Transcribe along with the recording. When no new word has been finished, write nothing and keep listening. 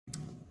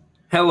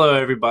Hello,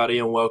 everybody,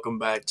 and welcome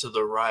back to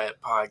the Riot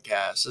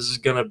Podcast. This is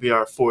going to be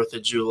our 4th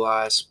of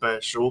July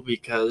special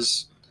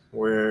because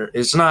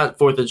it's not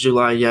 4th of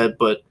July yet,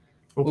 but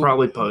we'll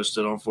probably post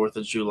it on 4th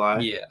of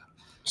July. Yeah.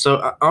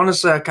 So,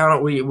 honestly,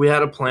 we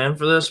had a plan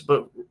for this,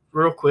 but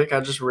real quick,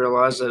 I just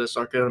realized that it's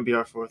not going to be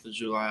our 4th of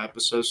July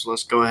episode, so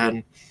let's go ahead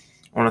and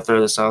I want to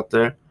throw this out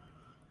there.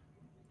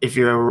 If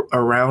you're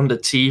around a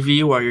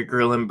TV while you're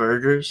grilling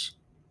burgers,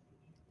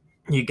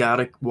 you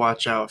gotta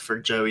watch out for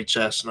Joey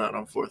Chestnut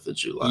on 4th of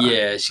July.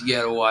 Yes, you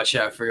gotta watch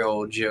out for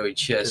old Joey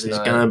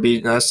Chestnut.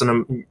 That's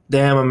a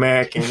damn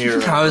American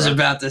hero. I was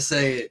about to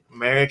say it.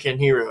 American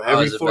hero.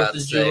 Every 4th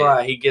of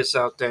July, he gets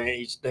out there and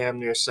eats damn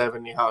near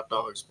 70 hot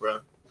dogs, bro.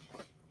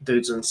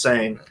 Dude's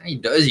insane. He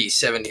does eat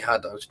 70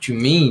 hot dogs. What you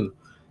mean?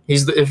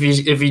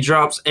 If he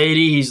drops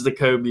 80, he's the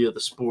Kirby of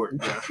the sport,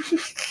 bro.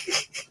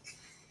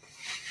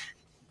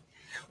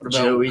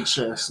 Joey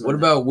Chestnut. What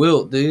about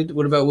Wilt, dude?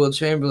 What about Wilt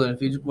Chamberlain?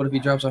 What if he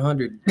drops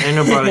 100? Ain't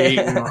nobody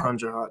eating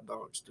 100 hot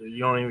dogs, dude. You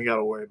don't even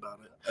gotta worry about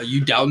it. Are you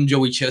doubting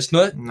Joey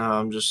Chestnut? No,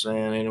 I'm just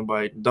saying,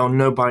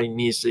 nobody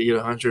needs to eat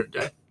 100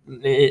 a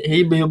day.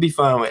 He'll be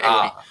fine with 80.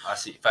 I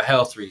see. For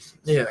health reasons.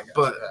 Yeah,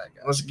 but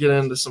let's get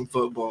into some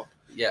football.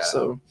 Yeah.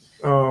 So,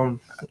 I'll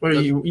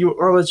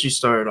let you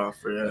start off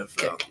for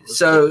NFL. Okay.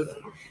 So,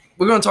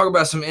 we're gonna talk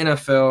about some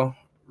NFL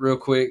real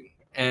quick,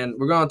 and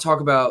we're gonna talk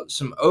about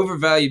some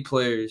overvalued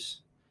players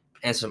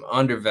and some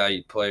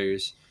undervalued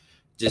players.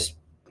 Just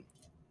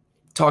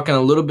talking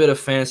a little bit of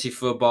fantasy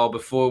football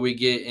before we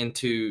get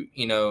into,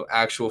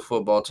 actual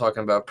football,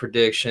 talking about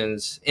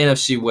predictions,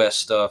 NFC West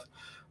stuff.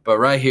 But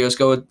right here, let's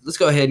go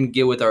ahead and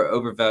get with our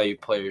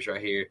overvalued players right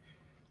here.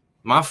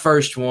 My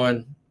first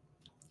one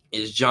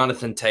is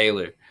Jonathan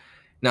Taylor.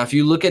 Now, if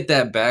you look at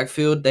that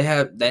backfield, they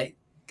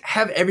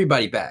have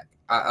everybody back.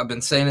 I've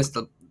been saying this.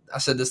 I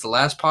said this the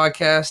last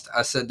podcast.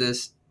 I said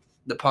this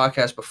the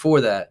podcast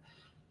before that.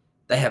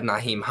 They have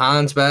Nyheim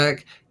Hines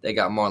back. They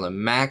got Marlon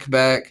Mack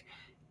back.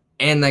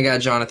 And they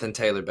got Jonathan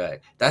Taylor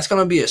back. That's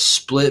going to be a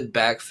split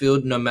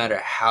backfield no matter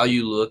how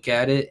you look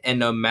at it and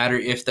no matter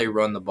if they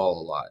run the ball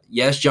a lot.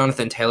 Yes,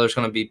 Jonathan Taylor's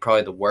going to be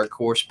probably the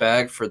workhorse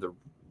back for the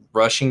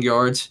rushing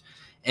yards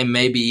and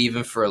maybe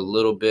even for a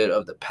little bit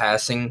of the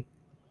passing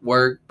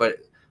work. But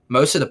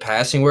most of the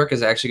passing work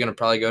is actually going to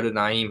probably go to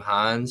Nyheim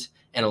Hines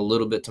and a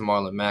little bit to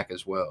Marlon Mack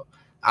as well.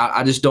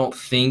 I just don't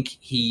think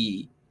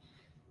he –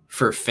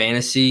 for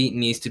fantasy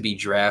needs to be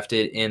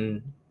drafted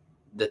in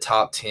the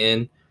top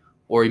 10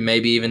 or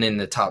maybe even in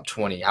the top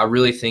 20. I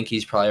really think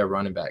he's probably a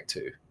running back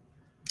too.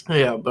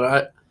 Yeah,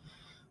 but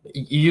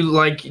you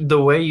like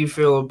the way you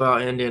feel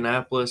about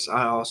Indianapolis,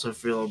 I also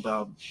feel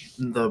about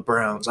the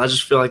Browns. I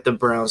just feel like the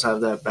Browns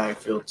have that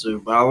backfield too.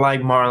 But I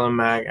like Marlon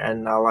Mack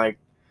and I like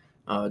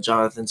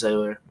Jonathan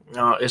Taylor.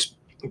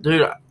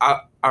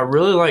 I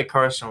really like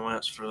Carson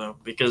Wentz for them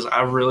because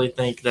I really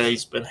think that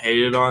he's been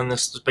hated on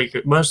this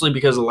mostly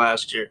because of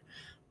last year.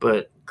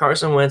 But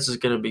Carson Wentz is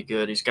going to be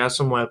good. He's got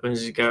some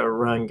weapons. He's got a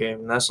run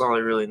game, and that's all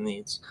he really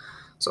needs.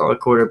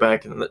 Solid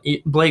quarterback. And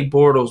Blake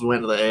Bortles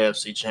went to the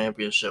AFC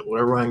Championship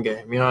with a run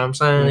game. You know what I'm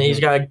saying? Mm-hmm. He's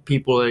got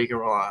people that he can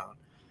rely on.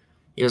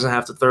 He doesn't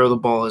have to throw the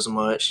ball as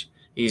much.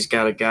 He's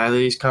got a guy that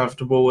he's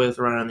comfortable with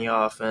running the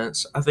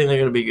offense. I think they're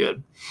going to be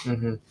good.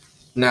 Mm-hmm.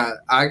 Now,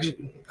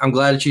 I'm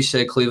glad that you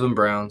said Cleveland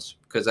Browns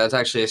because that's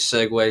actually a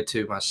segue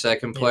to my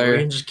second player. We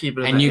can just keep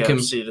it in the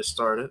AFC to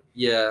start it.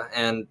 Yeah,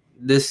 and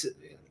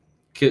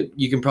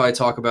you can probably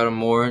talk about him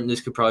more, and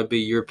this could probably be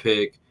your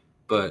pick.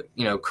 But,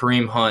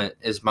 Kareem Hunt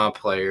is my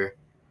player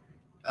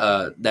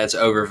that's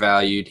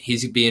overvalued.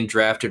 He's being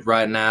drafted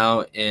right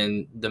now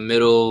in the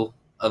middle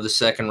of the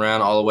second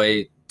round all the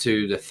way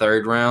to the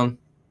third round,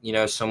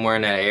 somewhere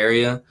in that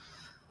area.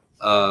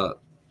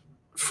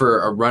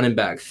 For a running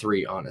back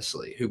 3,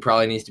 honestly, who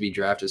probably needs to be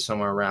drafted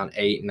somewhere around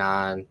 8,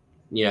 9,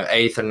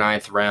 8th or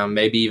 9th round,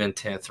 maybe even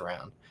 10th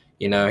round.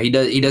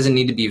 He doesn't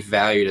need to be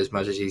valued as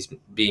much as he's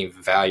being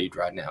valued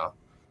right now.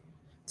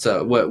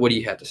 So what do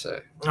you have to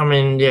say? I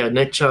mean, yeah,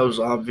 Nick Chubb's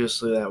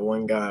obviously that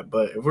one guy,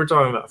 but if we're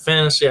talking about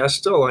fantasy, I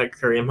still like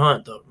Kareem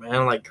Hunt though,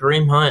 man. Like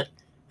Kareem Hunt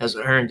has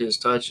earned his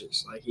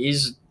touches. Like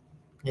he's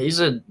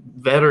a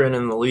veteran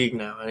in the league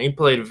now, and he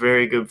played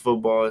very good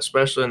football,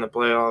 especially in the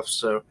playoffs.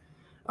 So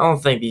I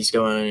don't think he's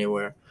going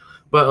anywhere.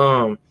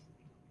 But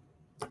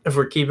if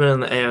we're keeping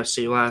in the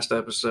AFC, last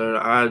episode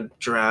I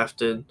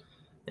drafted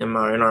in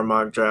our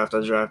mock draft,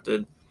 I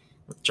drafted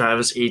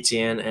Travis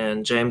Etienne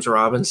and James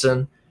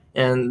Robinson,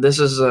 and this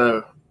is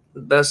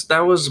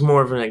that was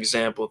more of an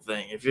example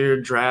thing. If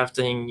you're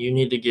drafting, you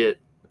need to get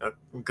a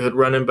good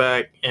running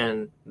back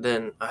and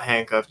then a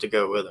handcuff to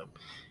go with him.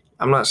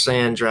 I'm not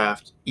saying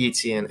draft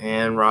Etienne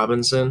and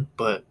Robinson,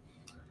 but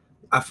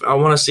I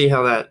want to see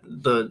how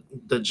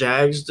the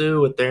Jags do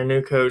with their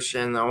new coach,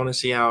 and I want to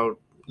see how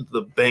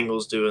the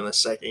Bengals do in the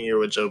second year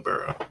with Joe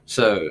Burrow.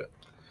 So,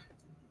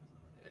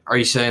 are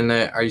you saying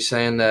that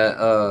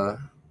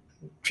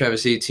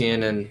Travis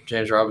Etienne and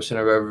James Robinson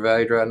are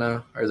overvalued right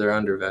now, or they're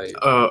undervalued?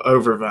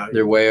 Overvalued.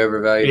 They're way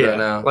overvalued right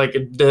now. Like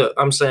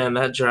I'm saying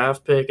that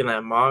draft pick and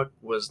that mock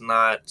was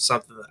not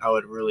something that I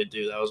would really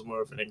do. That was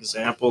more of an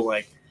example.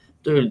 Like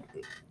Dude,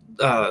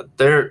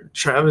 they're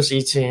Travis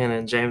Etienne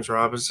and James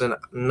Robinson.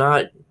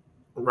 Not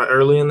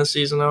early in the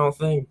season, I don't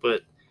think,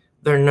 but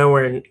they're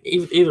nowhere.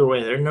 Either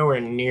way, they're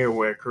nowhere near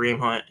where Kareem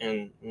Hunt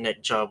and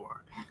Nick Chubb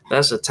are.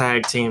 That's a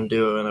tag team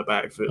duo in the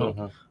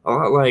backfield, a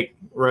lot like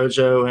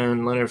Rojo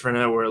and Leonard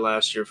Fournette were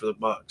last year for the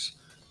Bucks.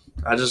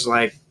 I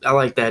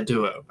like that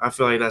duo. I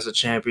feel like that's a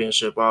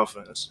championship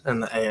offense in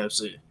the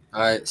AFC.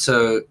 All right,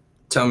 so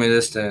tell me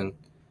this then.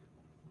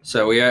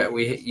 So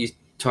you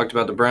talked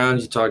about the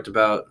Browns. You talked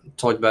about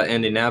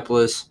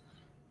Indianapolis.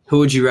 Who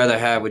would you rather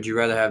have? Would you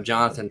rather have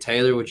Jonathan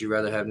Taylor? Would you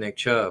rather have Nick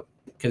Chubb?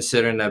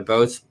 Considering that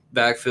both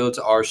backfields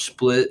are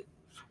split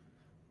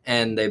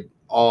and they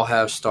all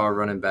have star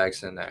running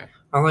backs in there.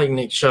 I like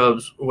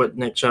what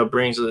Nick Chubb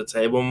brings to the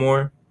table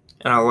more,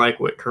 and I like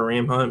what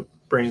Kareem Hunt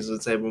brings to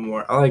the table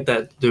more. I like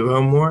that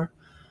duo more.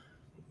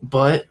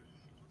 But,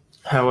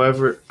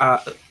 however, I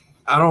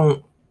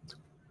don't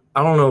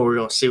know what we're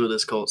gonna see with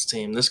this Colts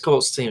team. This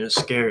Colts team is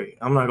scary.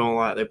 I'm not gonna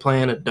lie. They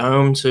play in a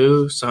dome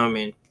too, so I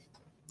mean,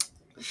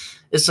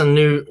 it's a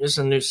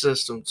new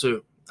system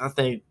too. I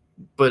think,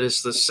 but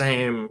it's the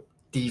same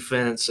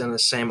defense and the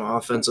same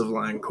offensive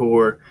line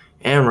core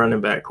and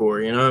running back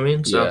core. You know what I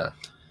mean? So,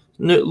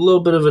 a little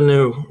bit of a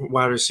new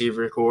wide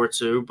receiver core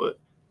too, but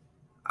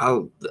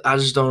I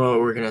just don't know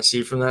what we're gonna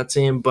see from that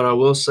team. But I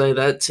will say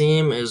that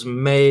team is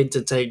made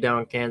to take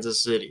down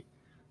Kansas City.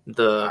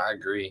 I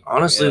agree.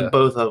 Honestly,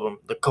 both of them,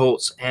 the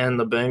Colts and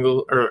the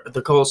Bengals, or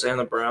the Colts and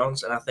the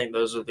Browns, and I think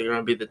those are going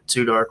to be the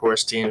two dark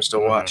horse teams to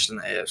watch in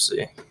the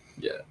AFC.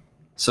 Yeah.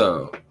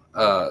 So,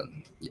 I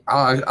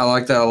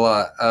like that a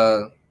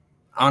lot.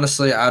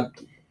 Honestly,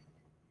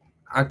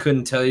 I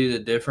couldn't tell you the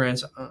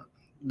difference.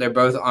 They're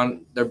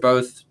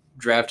both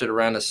drafted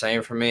around the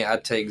same for me.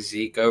 I'd take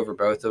Zeke over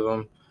both of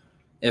them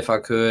if I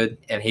could,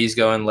 and he's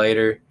going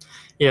later.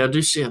 Yeah, I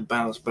do see a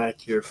bounce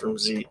back here from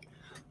Zeke.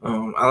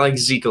 I like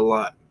Zeke a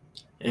lot.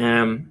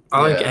 And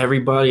I like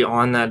everybody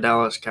on that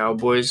Dallas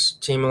Cowboys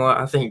team a lot.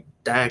 I think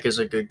Dak is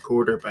a good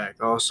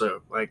quarterback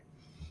also. Like,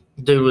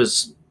 dude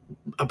was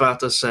about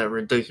to set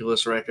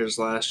ridiculous records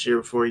last year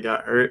before he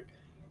got hurt.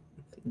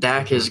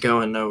 Dak is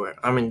going nowhere.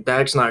 I mean,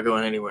 Dak's not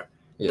going anywhere.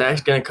 Yeah.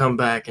 Dak's going to come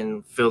back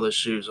and fill the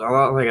shoes. A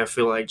lot like I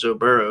feel like Joe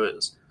Burrow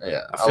is.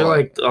 Yeah, I feel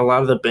like a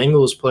lot of the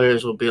Bengals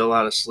players will be a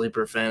lot of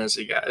sleeper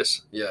fantasy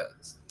guys. Yeah.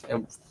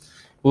 And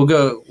we'll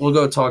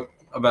go talk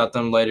about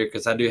them later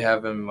because I do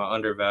have them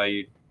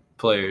undervalued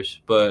players,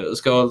 but let's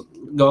go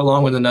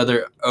along with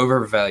another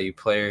overvalued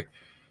player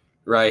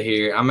right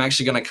here. I'm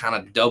actually going to kind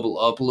of double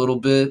up a little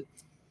bit.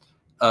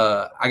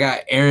 I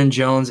got Aaron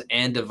Jones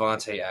and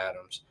Devontae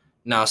Adams.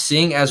 Now,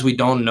 seeing as we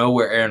don't know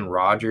where Aaron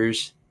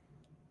Rodgers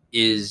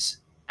is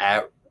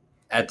at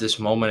this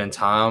moment in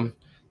time,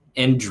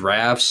 in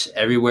drafts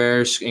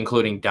everywhere,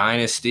 including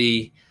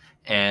Dynasty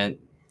and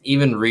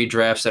even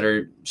redrafts that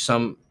are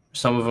some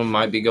of them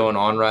might be going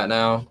on right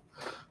now,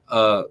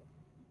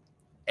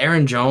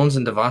 Aaron Jones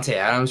and Devontae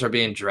Adams are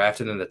being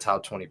drafted in the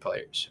top 20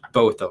 players,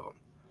 both of them.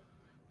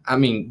 I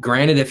mean,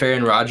 granted, if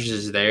Aaron Rodgers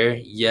is there,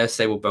 yes,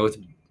 they will both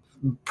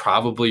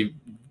probably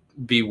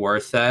be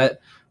worth that.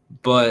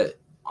 But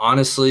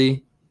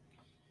honestly,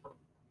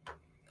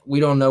 we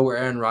don't know where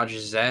Aaron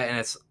Rodgers is at, and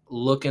it's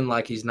looking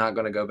like he's not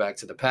going to go back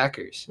to the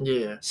Packers.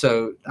 Yeah.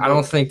 So I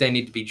don't think they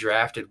need to be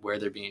drafted where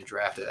they're being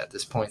drafted at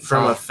this point.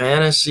 From a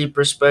fantasy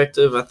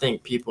perspective, I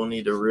think people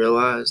need to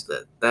realize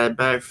that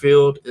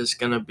backfield is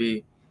going to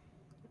be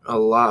a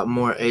lot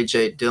more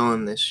A.J.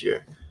 Dillon this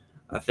year.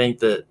 I think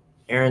that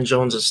Aaron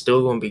Jones is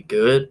still going to be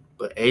good,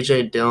 but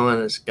A.J. Dillon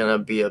is going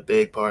to be a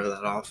big part of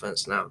that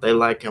offense now. They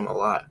like him a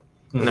lot,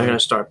 and they're going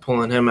to start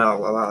pulling him out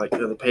a lot like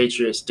the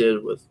Patriots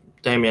did with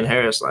Damian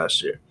Harris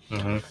last year.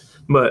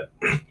 But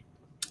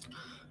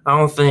I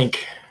don't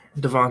think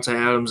Devontae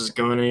Adams is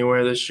going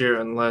anywhere this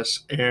year unless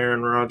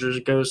Aaron Rodgers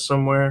goes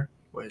somewhere,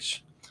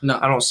 which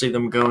I don't see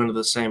them going to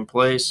the same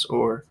place,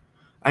 or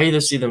I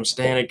either see them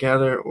staying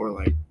together or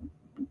like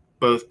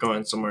both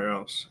going somewhere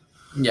else.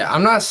 Yeah,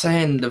 I'm not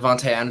saying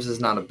Devontae Adams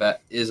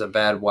is a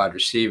bad wide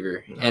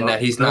receiver and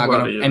that he's not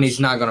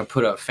gonna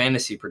put up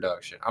fantasy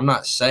production. I'm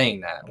not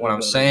saying that. What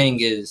I'm saying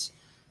is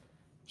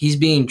he's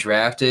being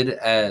drafted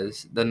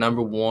as the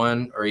number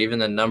 1 or even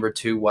the number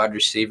 2 wide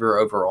receiver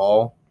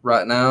overall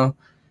right now,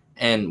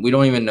 and we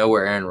don't even know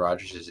where Aaron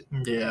Rodgers is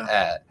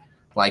at.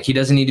 Like, he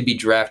doesn't need to be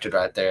drafted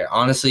right there.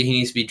 Honestly, he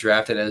needs to be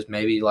drafted as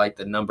maybe like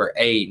the number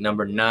 8,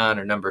 number 9,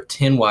 or number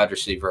 10 wide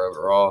receiver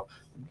overall,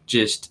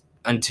 just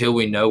until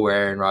we know where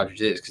Aaron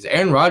Rodgers is. Because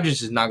Aaron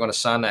Rodgers is not going to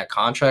sign that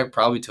contract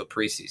probably till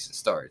preseason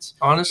starts.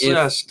 Honestly,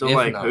 I still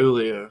like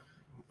Julio.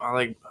 I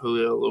like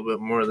Julio a little bit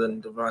more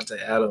than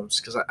Devontae Adams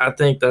because I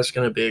think that's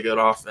going to be a good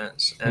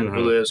offense, and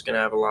Julio's going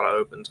to have a lot of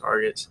open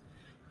targets.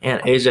 And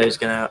AJ's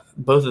going to have –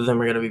 both of them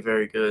are going to be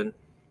very good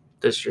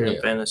this year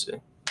in fantasy.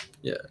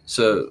 Yeah.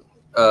 So,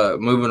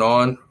 moving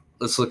on,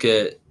 let's look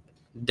at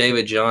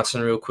David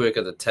Johnson real quick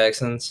of the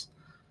Texans.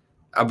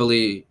 I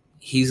believe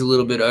he's a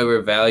little bit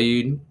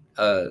overvalued,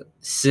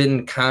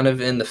 sitting kind of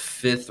in the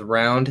 5th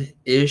round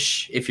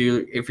ish. If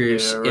you're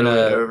really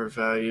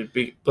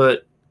overvalued,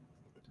 but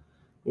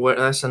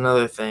That's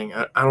another thing.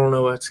 I don't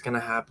know what's gonna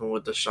happen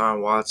with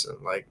Deshaun Watson.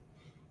 Like,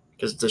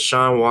 because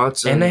Deshaun And they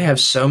Watson, have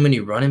so many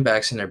running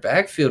backs in their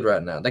backfield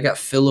right now. They got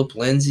Phillip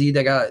Lindsay.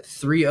 They got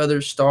 3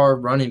 other star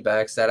running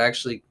backs that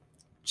actually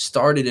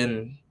started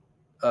in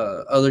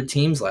other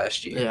teams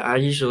last year. yeah, I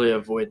usually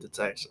avoid the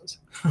Texans.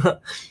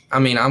 I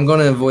mean, I'm going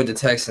to avoid the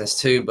Texans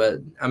too, but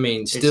I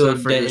mean, still,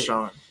 Except for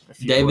Deshaun.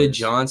 David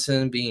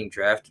Johnson being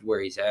drafted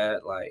where he's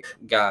at, like,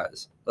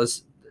 guys,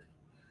 let's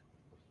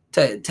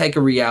take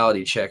a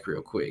reality check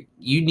real quick.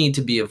 You need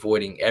to be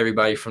avoiding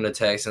everybody from the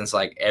Texans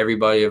like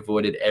everybody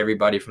avoided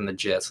everybody from the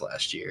Jets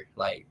last year.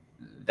 Like,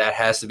 that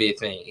has to be a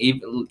thing.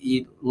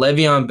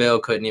 Le'Veon Bell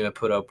couldn't even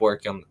put up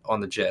work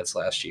on the Jets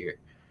last year,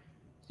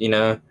 you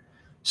know?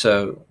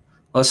 So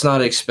let's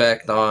not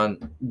expect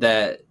on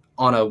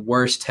a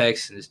worse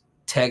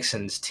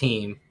Texans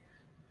team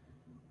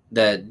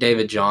that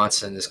David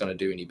Johnson is going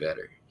to do any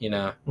better,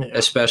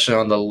 especially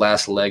on the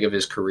last leg of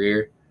his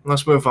career.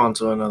 Let's move on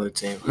to another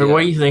team. Yeah.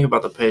 What do you think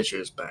about the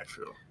Patriots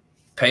backfield?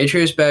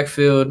 Patriots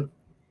backfield,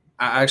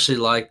 I actually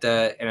like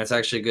that, and it's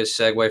actually a good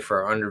segue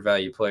for our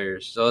undervalued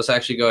players. So let's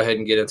actually go ahead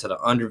and get into the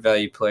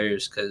undervalued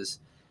players because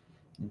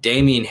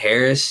Damian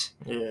Harris,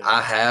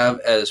 I have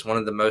as one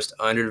of the most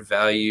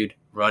undervalued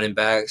running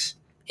backs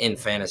in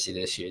fantasy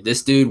this year.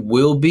 This dude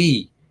will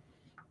be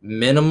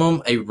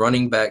minimum a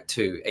running back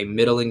 2, a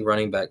middling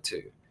running back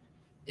 2,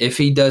 if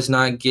he does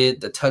not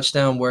get the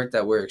touchdown work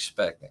that we're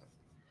expecting.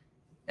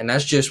 And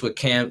that's just with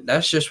Cam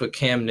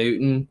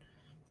Newton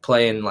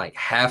playing like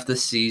half the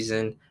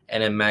season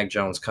and then Mac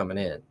Jones coming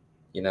in,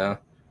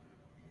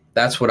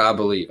 That's what I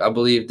believe. I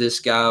believe this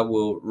guy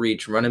will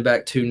reach running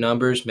back 2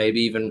 numbers, maybe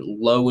even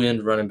low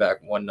end running back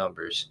 1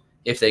 numbers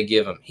if they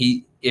give him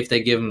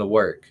the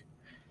work.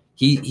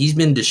 He's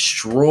been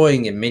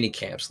destroying in mini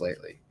camps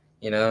lately,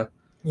 Yeah,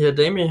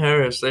 Damian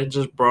Harris, they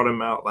just brought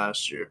him out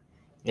last year.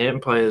 He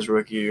didn't play his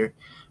rookie year,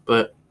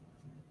 but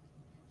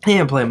he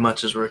didn't play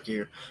much his rookie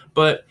year.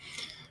 But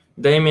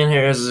Damian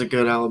Harris is a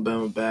good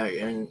Alabama back,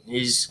 and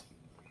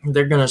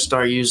they're going to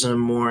start using him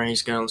more, and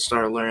he's going to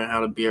start learning how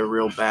to be a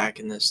real back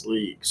in this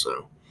league.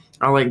 So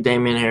I like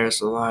Damian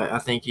Harris a lot. I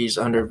think he's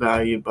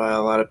undervalued by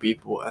a lot of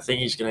people. I think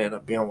he's going to end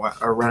up being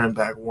a running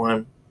back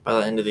 1 by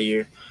the end of the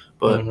year.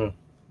 But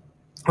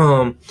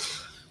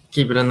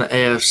keep it in the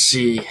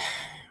AFC.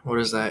 What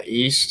is that,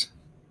 East?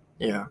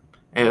 Yeah,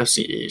 AFC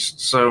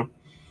East. So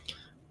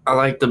I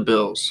like the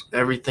Bills,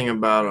 everything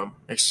about them,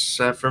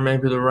 except for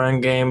maybe the run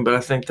game. But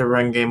I think the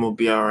run game will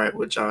be all right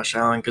with Josh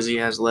Allen because he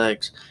has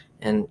legs.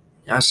 And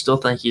I still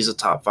think he's a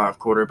top 5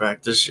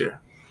 quarterback this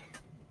year.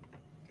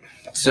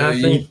 So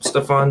I think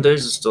Stephon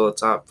Diggs is still a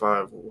top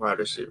 5 wide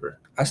receiver.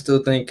 I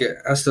still think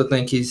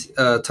he's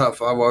top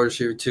 5 wide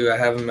receiver too. I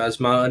have him as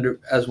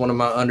one of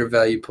my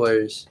undervalued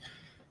players.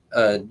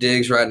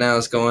 Diggs right now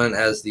is going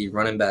as the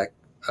running back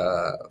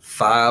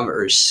 5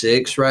 or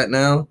 6 right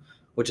now,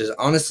 which is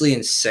honestly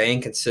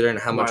insane considering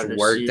how much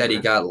work that he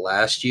got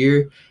last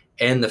year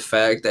and the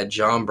fact that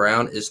John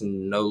Brown is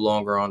no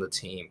longer on the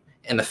team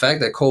and the fact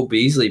that Cole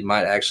Beasley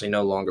might actually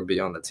no longer be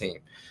on the team.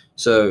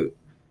 So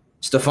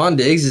Stephon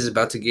Diggs is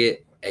about to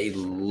get a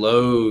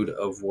load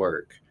of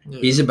work. Yeah.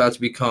 He's about to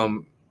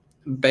become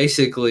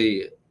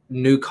basically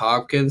Nuke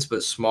Hopkins,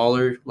 but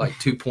smaller, like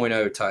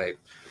 2.0 type,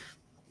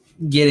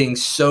 getting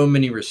so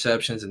many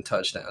receptions and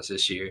touchdowns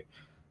this year.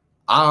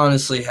 I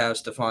honestly have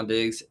Stephon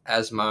Diggs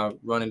as my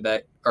running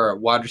back or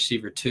wide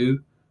receiver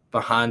 2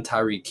 behind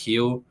Tyreek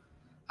Hill.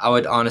 I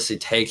would honestly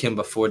take him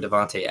before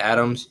Devontae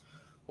Adams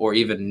or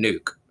even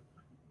Nuke.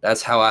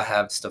 That's how I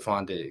have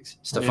Stephon Diggs.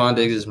 Stephon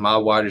Diggs is my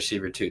wide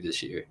receiver 2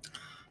 this year.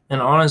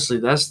 And honestly,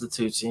 that's the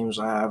 2 teams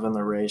I have in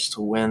the race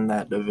to win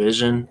that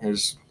division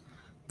is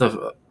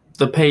the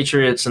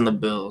Patriots and the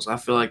Bills. I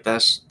feel like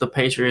the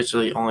Patriots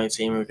are the only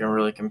team who can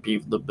really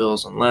compete with the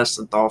Bills unless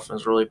the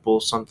Dolphins really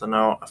pull something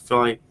out. I feel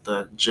like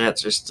the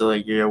Jets are still a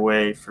year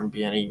away from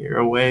winning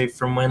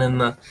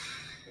the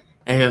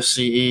AFC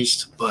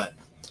East. But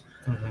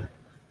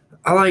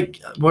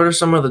what are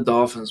some of the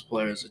Dolphins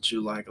players that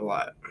you like a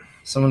lot?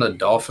 Some of the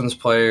Dolphins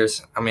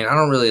players, I mean, I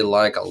don't really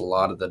like a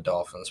lot of the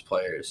Dolphins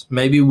players.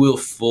 Maybe Will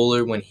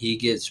Fuller when he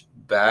gets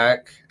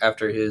back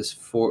after his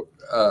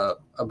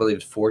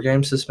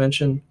 4-game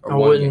suspension. I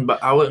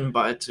wouldn't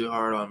buy too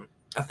hard on him.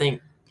 I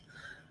think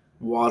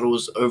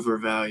Waddle's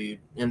overvalued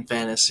in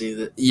fantasy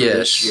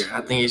this year.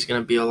 I think he's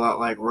going to be a lot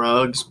like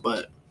Ruggs,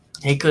 but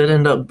they could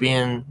end up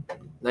using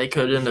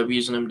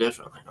him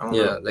differently.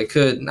 They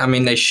could. I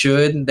mean, they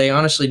should. They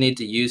honestly need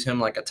to use him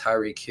like a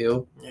Tyreek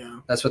Hill. Yeah.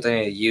 That's what they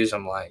need to use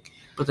him like.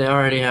 But they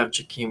already have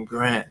Jakeem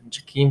Grant.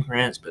 Jakeem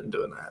Grant's been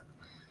doing that.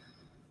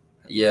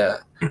 Yeah.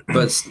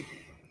 But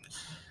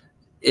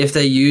if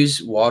they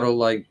use Waddle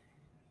like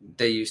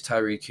they use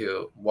Tyreek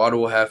Hill, Waddle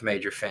will have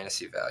major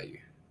fantasy value.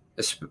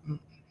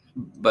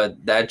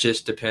 But that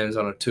just depends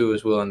on if Tua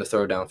is willing to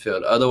throw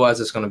downfield. Otherwise,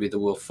 it's going to be the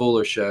Will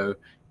Fuller show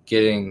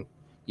getting,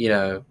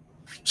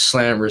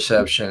 slant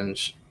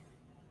receptions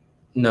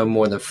no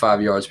more than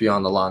 5 yards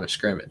beyond the line of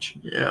scrimmage.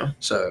 Yeah.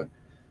 So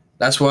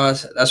that's why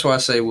I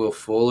say Will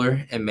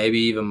Fuller and maybe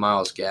even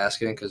Myles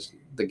Gaskin because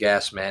the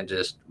gas man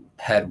just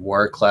had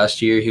work last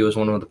year. He was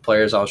one of the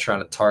players I was trying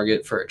to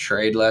target for a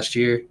trade last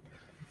year.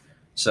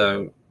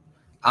 So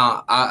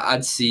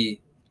I'd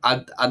see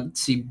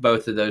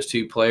both of those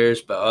two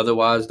players, but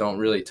otherwise don't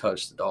really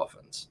touch the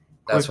Dolphins.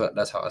 That's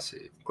how I see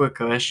it. Quick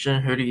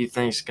question: who do you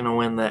think is gonna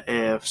win the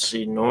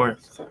AFC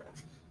North?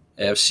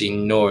 AFC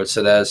North.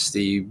 So that's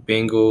the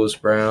Bengals,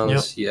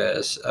 Browns. Yep.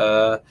 Yes.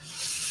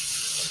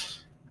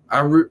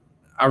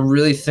 I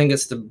really think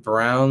it's the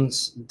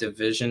Browns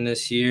division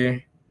this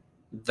year,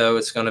 though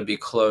it's going to be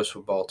close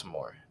with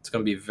Baltimore. It's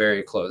going to be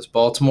very close.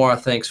 Baltimore, I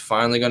think, is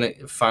finally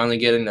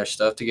getting their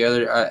stuff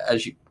together.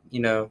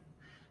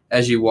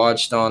 As you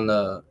watched on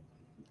the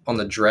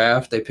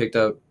draft, they picked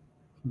up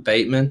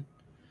Bateman,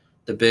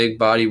 the big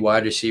body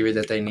wide receiver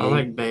that they need. I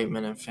like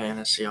Bateman in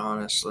fantasy,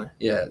 honestly.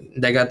 Yeah,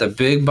 they got the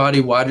big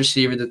body wide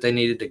receiver that they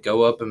needed to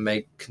go up and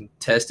make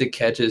contested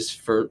catches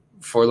for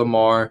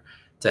Lamar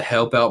to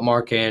help out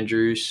Mark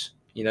Andrews,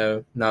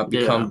 not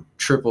become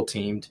triple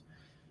teamed.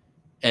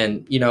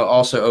 And,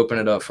 also open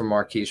it up for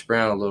Marquise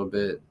Brown a little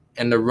bit.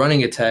 And the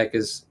running attack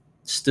is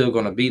still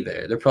going to be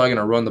there. They're probably going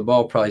to run the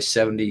ball probably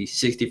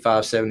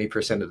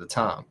 70% of the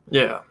time.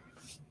 Yeah.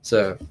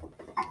 So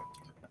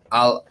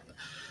I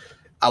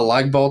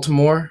like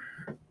Baltimore.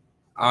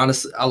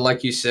 Honestly,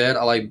 like you said,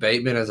 I like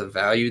Bateman as a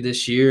value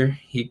this year.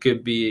 He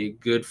could be a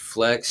good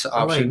flex option.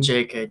 I like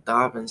J.K.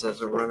 Dobbins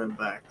as a running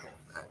back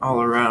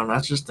all around.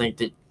 I just think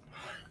that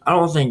I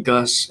don't think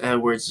Gus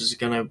Edwards is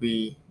going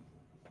to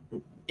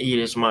eat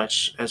as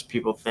much as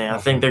people think. I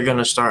think they're going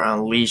to start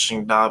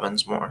unleashing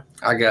Dobbins more.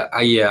 I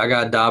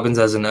got Dobbins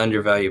as an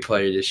undervalued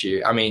player this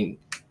year. I mean,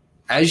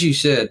 as you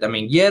said,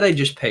 they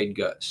just paid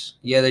Gus.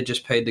 Yeah, they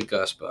just paid the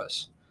Gus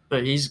bus.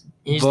 But he's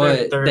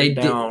their third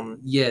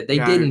down. They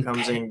didn't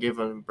comes in and give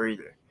him a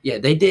breather. Yeah,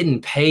 they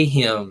didn't pay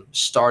him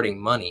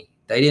starting money.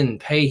 They didn't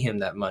pay him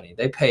that money.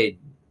 They're going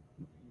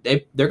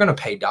to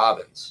pay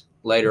Dobbins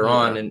later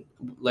on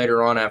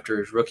after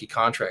his rookie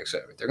contract's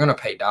over. They're going to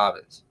pay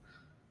Dobbins.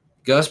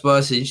 Gus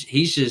Bus,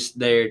 he's just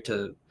there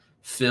to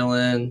fill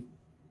in,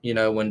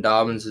 when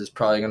Dobbins is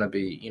probably going to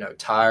be,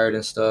 tired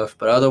and stuff.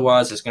 But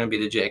otherwise, it's going to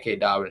be the J.K.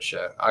 Dobbins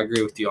show. I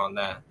agree with you on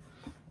that.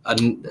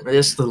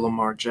 It's the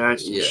Lamar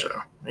Jackson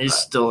show. He's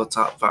still a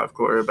top 5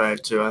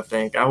 quarterback, too, I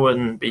think. I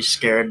wouldn't be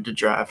scared to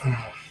draft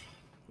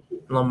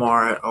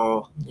Lamar at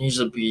all. He's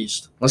a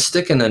beast. Let's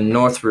stick in the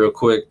North real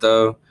quick,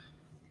 though.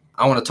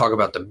 I want to talk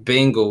about the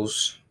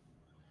Bengals.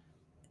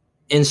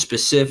 In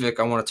specific,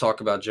 I want to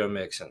talk about Joe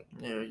Mixon.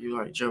 Yeah, you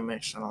like Joe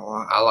Mixon a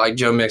lot. I like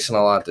Joe Mixon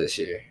a lot this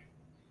year.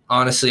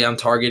 Honestly, I'm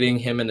targeting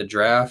him in the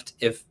draft.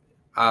 If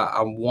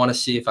I want to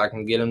see if I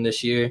can get him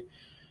this year.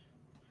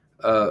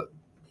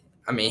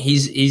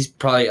 He's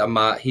probably a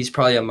my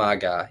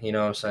guy. You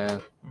know what I'm saying?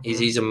 Mm-hmm.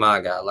 He's a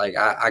my guy. Like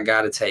I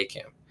got to take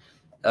him.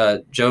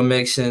 Joe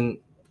Mixon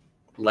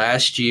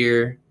last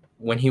year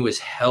when he was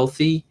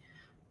healthy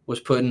was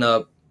putting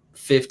up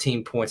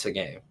 15 points a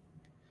game.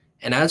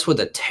 And that's with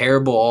a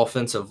terrible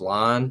offensive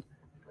line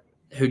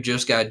who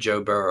just got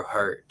Joe Burrow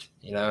hurt,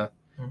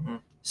 Mm-hmm.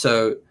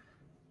 So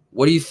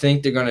what do you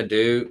think they're going to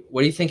do?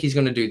 What do you think he's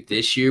going to do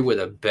this year with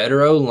a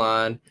better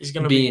O-line? He's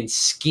going to be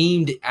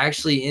schemed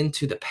actually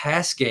into the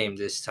pass game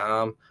this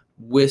time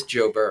with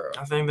Joe Burrow.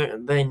 I think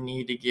that they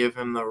need to give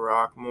him the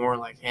rock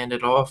more, hand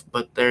it off,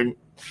 but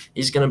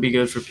he's going to be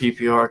good for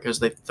PPR because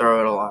they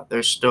throw it a lot.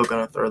 They're still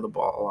going to throw the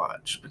ball a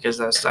lot just because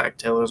that's Zach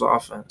Taylor's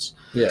offense.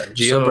 Yeah,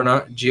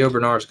 Gio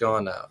Bernard's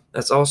gone now.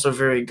 That's also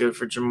very good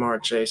for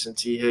Jamar Chase and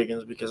T.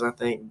 Higgins because I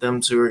think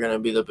them two are going to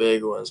be the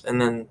big ones.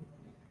 And then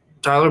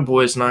Tyler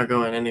Boyd's not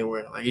going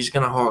anywhere. He's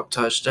going to hawk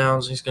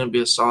touchdowns. He's going to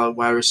be a solid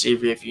wide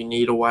receiver if you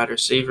need a wide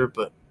receiver,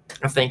 but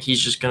I think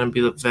he's just going to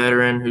be the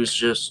veteran who's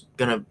just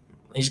going to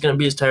 – he's going to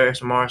be his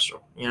Terrace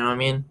Marshall. You know what I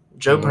mean?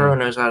 Joe Burrow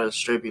knows how to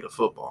distribute a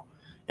football.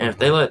 And if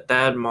they let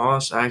Thad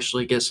Moss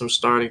actually get some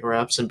starting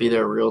reps and be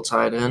their real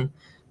tight end,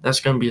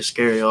 that's going to be a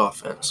scary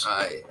offense. All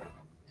right.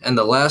 And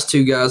the last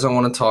two guys I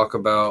want to talk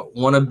about,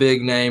 one a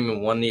big name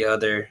and one the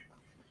other.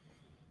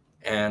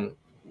 And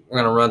we're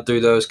going to run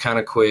through those kind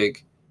of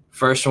quick.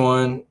 First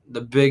one,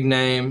 the big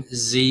name,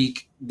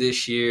 Zeke,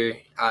 this year,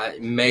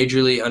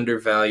 majorly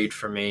undervalued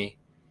for me.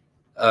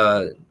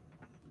 The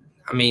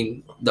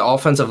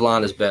offensive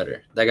line is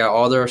better. They got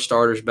all their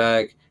starters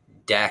back.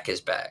 Dak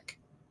is back.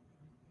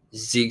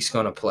 Zeke's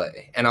going to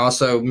play. And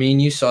also, me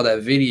and you saw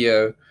that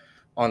video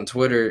on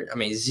Twitter.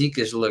 Zeke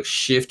just looks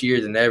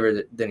shiftier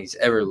than he's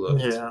ever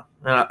looked. Yeah,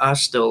 and I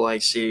still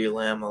like CeeDee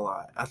Lamb a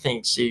lot. I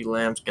think CeeDee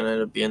Lamb's going to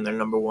end up being their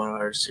number 1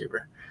 wide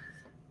receiver,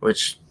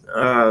 which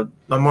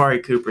Amari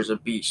Cooper's a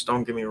beast.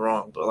 Don't get me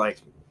wrong, but I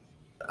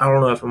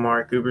don't know if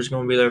Amari Cooper's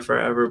going to be there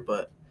forever,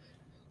 but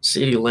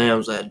CeeDee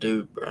Lamb's that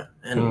dude, bro.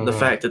 And the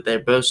fact that they're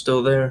both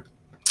still there,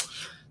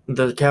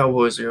 the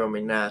Cowboys are going to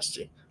be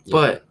nasty. Yeah.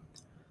 But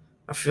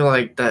I feel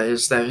like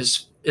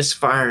it's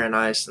fire and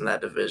ice in that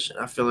division.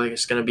 I feel like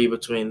it's going to be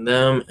between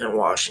them and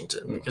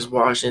Washington because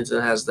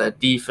Washington has that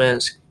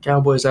defense.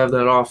 Cowboys have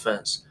that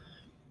offense.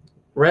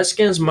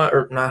 Redskins might,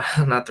 or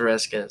not the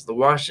Redskins. The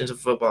Washington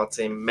football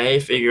team may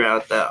figure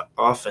out that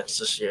offense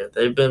this year.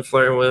 They've been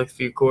flirting with a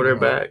few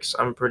quarterbacks.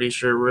 I'm pretty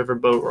sure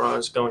Riverboat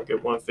Ron's going to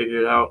get one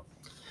figured out.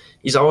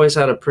 He's always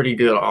had a pretty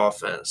good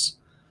offense.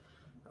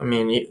 I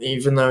mean,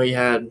 even though he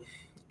had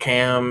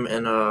Cam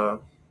and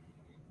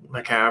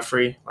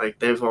McCaffrey,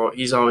 like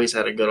he's always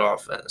had a good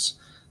offense.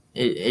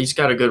 He's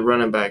got a good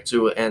running back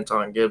too with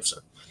Anton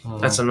Gibson.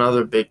 That's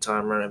another big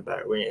time running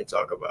back we need to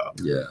talk about.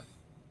 Yeah.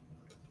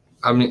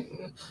 I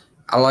mean,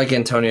 I like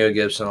Antonio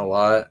Gibson a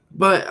lot.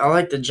 But I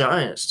like the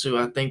Giants too.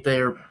 I think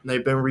they've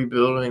been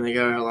rebuilding. They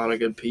got a lot of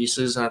good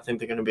pieces, and I think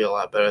they're going to be a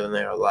lot better than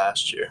they are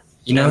last year.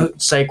 You know, and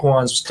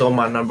Saquon's still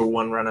my number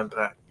one running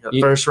back.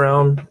 First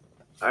round,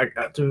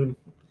 dude.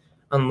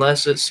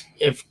 Unless it's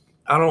if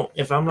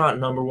I'm not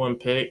number one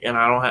pick and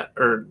I don't have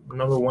or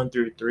number 1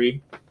 through 3,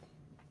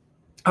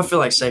 I feel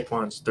like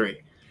Saquon's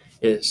 3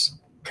 is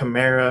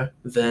Kamara,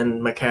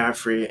 then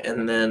McCaffrey,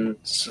 and then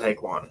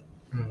Saquon.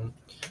 Mm-hmm.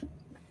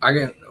 I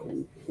get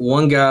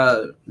one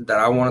guy that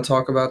I want to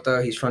talk about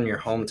though. He's from your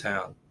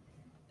hometown,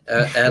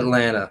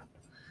 Atlanta,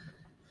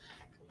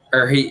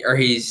 or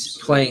he's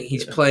playing.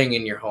 He's playing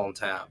in your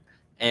hometown,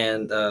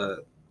 and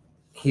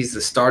he's the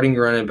starting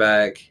running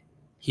back.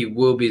 He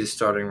will be the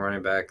starting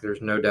running back. There's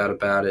no doubt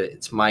about it.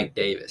 It's Mike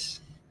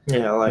Davis.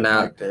 Yeah, I like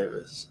Mike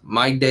Davis.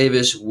 Mike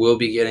Davis will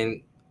be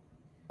getting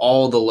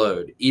all the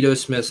load. Ito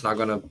Smith's not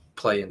going to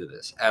play into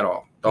this at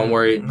all. Don't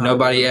worry.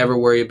 Nobody ever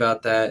worry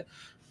about that.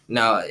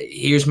 Now,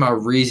 here's my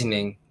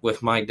reasoning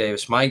with Mike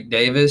Davis. Mike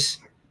Davis,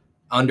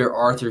 under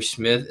Arthur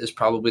Smith, is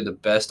probably the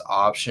best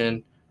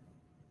option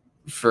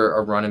for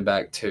a running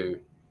back, too,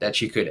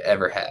 that you could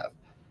ever have.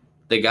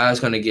 The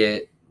guy's going to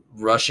get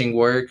rushing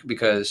work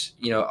because,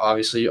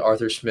 obviously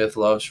Arthur Smith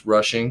loves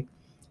rushing.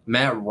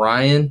 Matt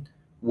Ryan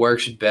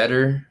works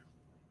better,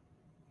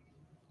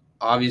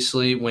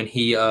 obviously, when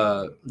he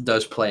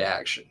does play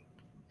action.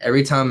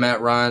 Every time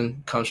Matt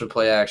Ryan comes from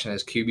play action,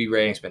 his QB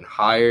rating's been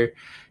higher.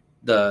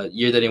 The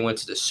year that he went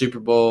to the Super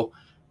Bowl,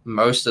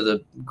 most of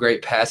the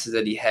great passes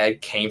that he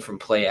had came from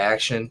play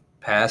action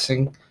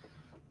passing.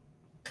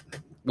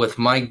 With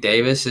Mike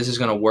Davis, this is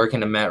going to work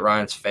into Matt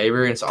Ryan's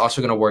favor. And it's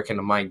also going to work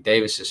into Mike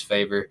Davis's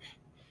favor.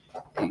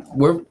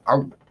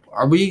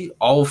 Are we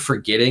all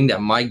forgetting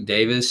that Mike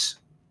Davis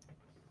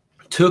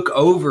took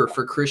over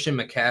for Christian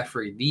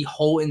McCaffrey the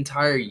whole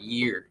entire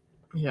year?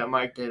 Yeah,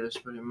 Mike Davis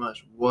pretty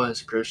much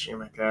was Christian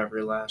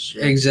McCaffrey last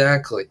year.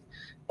 Exactly.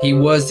 He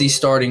was the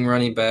starting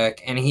running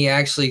back, and he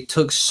actually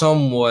took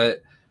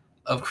somewhat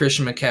of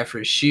Christian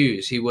McCaffrey's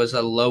shoes. He was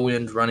a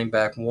low-end running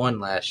back 1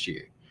 last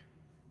year.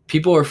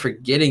 People are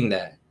forgetting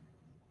that.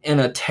 And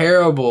with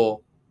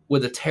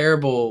a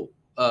terrible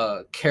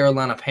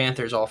Carolina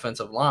Panthers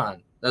offensive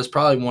line. That's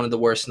probably one of the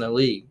worst in the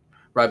league,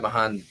 right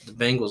behind the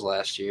Bengals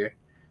last year.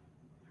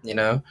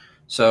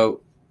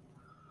 So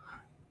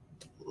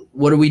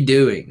what are we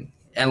doing?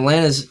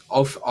 Atlanta's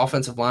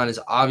offensive line is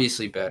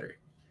obviously better.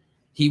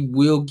 He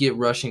will get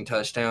rushing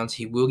touchdowns.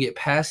 He will get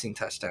passing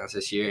touchdowns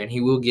this year, and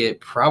he will get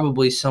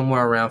probably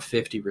somewhere around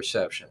 50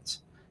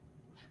 receptions,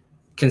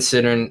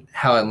 considering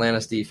how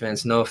Atlanta's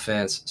defense, no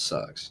offense,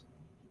 sucks.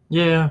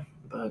 Yeah,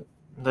 but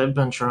they've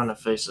been trying to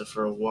face it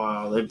for a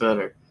while. They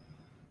better,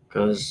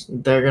 because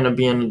they're going to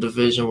be in a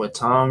division with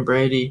Tom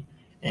Brady,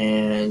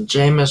 and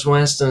Jameis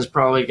Winston's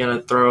probably going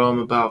to throw him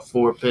about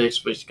 4 picks,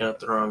 but he's going to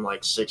throw him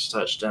like 6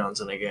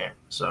 touchdowns in a game.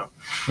 So,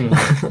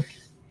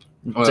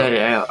 well,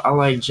 I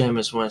like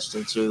Jameis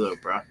Winston too, though,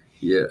 bro.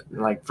 Yeah.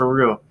 Like, for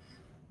real.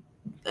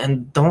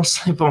 And don't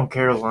sleep on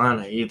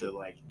Carolina either.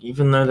 Like,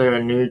 even though they're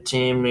a new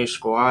team, new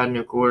squad,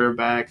 new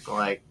quarterback,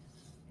 like,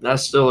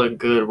 that's still a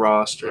good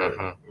roster.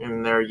 Mm-hmm.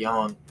 And they're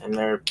young, and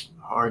they're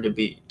hard to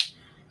beat.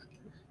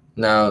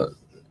 Now,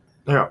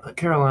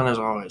 Carolina's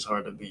always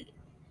hard to beat.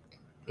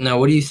 Now,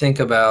 what do you think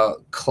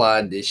about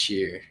Clyde this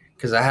year?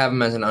 Because I have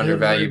him as an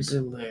undervalued.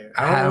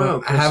 I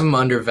have him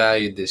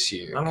undervalued this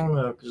year. I don't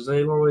know, because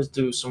they always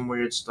do some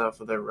weird stuff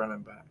with their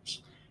running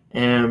backs.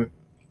 And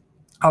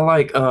I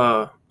like.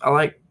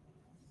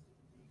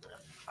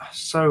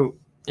 So,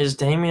 is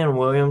Damian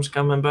Williams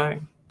coming back?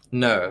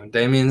 No,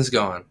 Damian's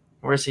gone.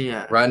 Where's he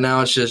at? Right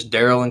now, it's just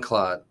Darrell and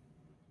Clyde.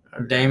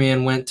 Okay.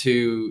 Damian went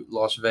to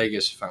Las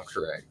Vegas, if I'm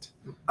correct.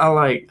 I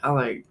like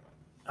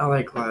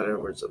Clyde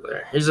Edwards up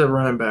there. He's a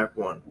running back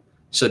 1.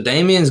 So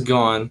Damian's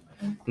gone.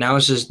 Now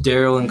it's just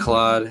Darrell and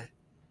Clyde.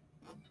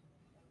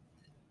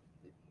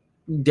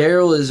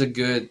 Darrell is a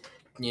good,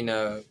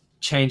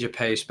 change of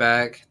pace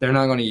back. They're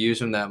not going to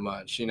use him that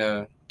much.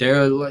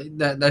 Darrell,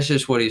 that's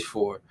just what he's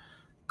for.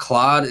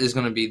 Clyde is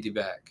going to be the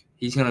back.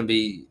 He's going to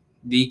be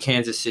the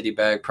Kansas City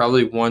back,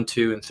 probably 1,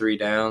 2, and 3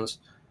 downs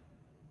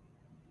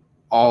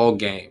all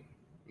game,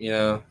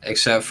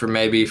 except for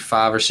maybe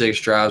 5 or 6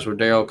 drives where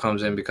Darrell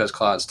comes in because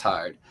Clyde's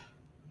tired.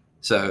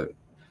 So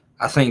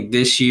I think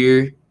this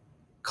year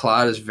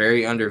Clyde is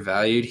very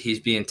undervalued.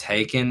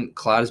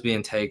 Clyde is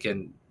being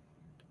taken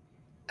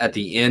at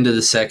the end of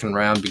the 2nd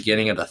round,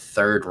 beginning of the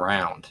 3rd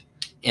round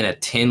in a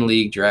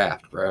 10-league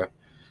draft, bro.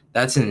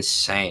 That's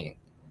insane.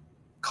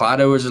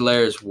 Clyde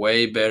Edwards-Helaire is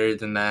way better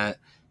than that.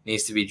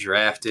 Needs to be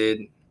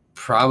drafted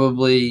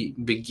probably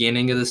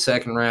beginning of the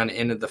second round,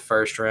 end of the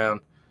first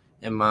round,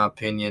 in my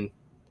opinion,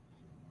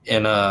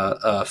 in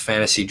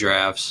fantasy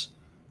drafts.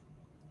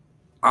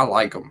 I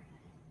like them.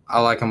 I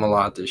like them a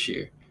lot this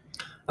year.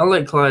 I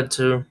like Clyde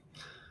too,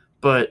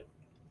 but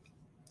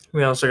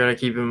we also got to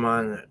keep in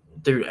mind that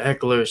dude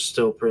Eckler is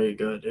still pretty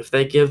good. If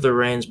they give the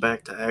reins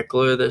back to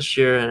Eckler this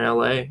year in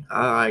LA,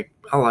 I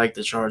like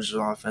the Chargers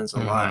offense a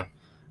lot.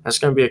 That's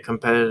going to be a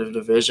competitive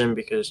division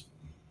because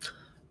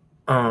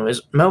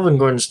is Melvin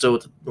Gordon still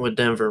with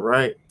Denver,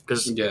 right?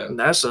 Because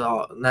that's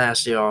a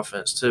nasty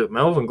offense too.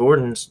 Melvin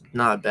Gordon's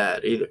not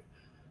bad either.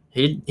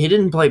 He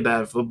didn't play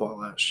bad football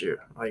last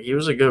year. Like, he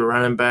was a good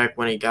running back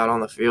when he got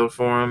on the field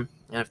for him.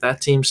 And if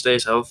that team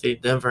stays healthy,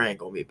 Denver ain't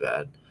gonna be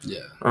bad.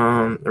 Yeah.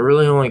 The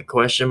really only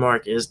question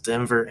mark is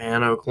Denver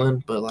and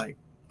Oakland, but like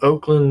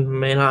Oakland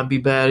may not be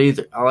bad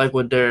either. I like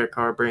what Derek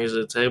Carr brings to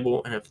the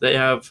table, and if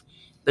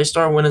they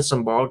start winning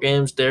some ball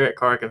games, Derek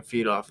Carr can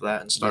feed off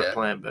that and start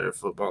playing better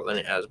football than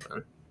he has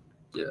been.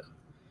 Yeah.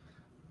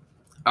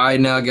 All right,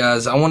 now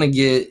guys, I want to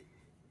get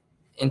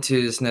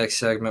into this next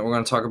segment. We're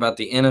going to talk about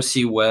the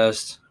NFC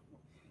West.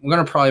 We're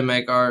going to probably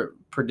make our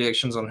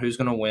predictions on who's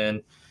going to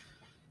win,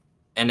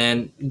 and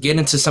then get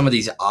into some of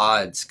these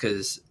odds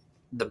because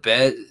the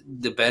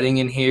betting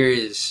in here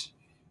is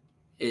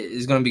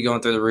going to be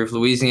going through the roof.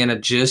 Louisiana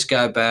just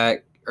got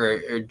back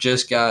or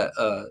just got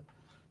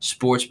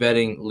sports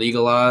betting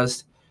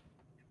legalized.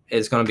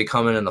 It's going to be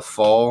coming in the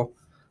fall,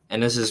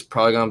 and this is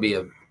probably going to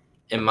be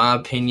in my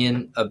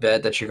opinion, a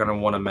bet that you're going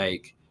to want to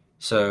make.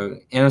 So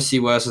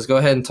NFC West, let's go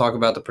ahead and talk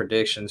about the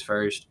predictions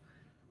first.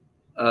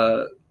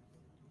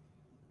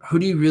 Who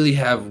do you really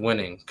have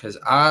winning? Because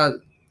I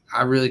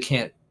really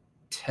can't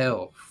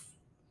tell,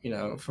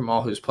 from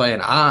all who's playing.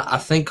 I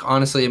think,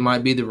 honestly, it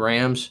might be the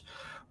Rams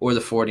or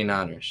the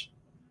 49ers.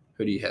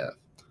 Who do you have?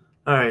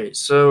 All right,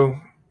 so,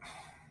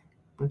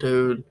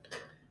 dude,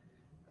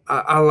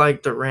 I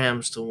like the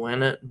Rams to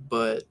win it,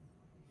 but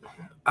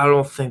I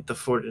don't think the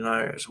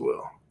 49ers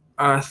will.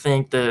 I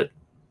think that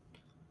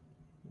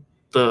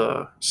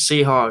the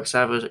Seahawks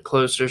have a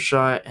closer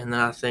shot, and then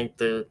I think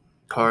the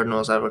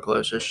Cardinals have a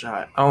closer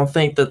shot. I don't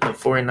think that the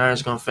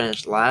 49ers are going to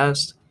finish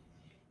last,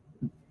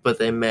 but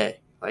they may.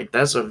 Like,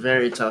 that's a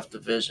very tough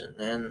division,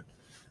 and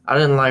I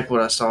didn't like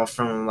what I saw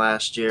from them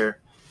last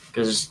year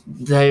because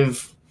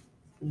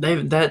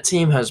that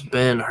team has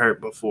been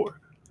hurt before.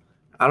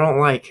 I don't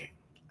like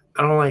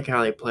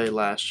how they played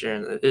last year,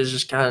 and it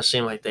just kind of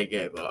seemed like they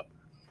gave up.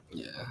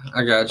 Yeah,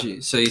 I got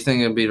you. So you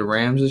think it'll be the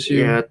Rams this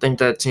year? Yeah, I think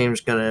that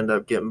team's going to end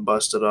up getting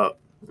busted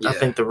up. Yeah. I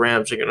think the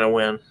Rams are going to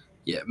win.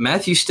 Yeah,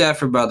 Matthew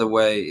Stafford, by the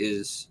way,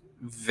 is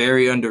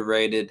very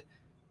underrated.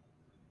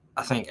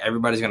 I think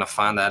everybody's going to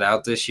find that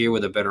out this year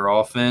with a better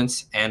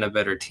offense and a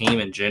better team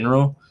in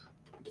general.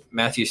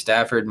 Matthew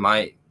Stafford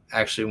might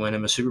actually win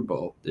him a Super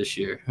Bowl this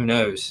year. Who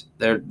knows?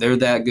 They're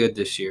that good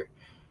this year.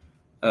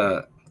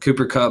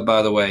 Cooper Kupp,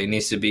 by the way,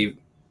 needs to be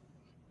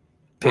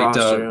picked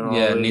up.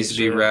 Yeah, needs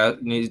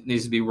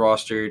to be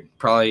rostered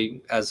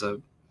probably as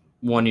a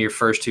 1 year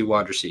first two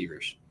wide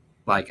receivers,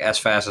 like as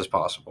fast as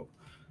possible.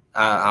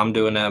 I'm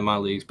doing that in my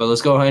leagues. But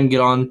let's go ahead and get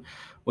on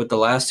with the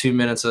last 2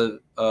 minutes of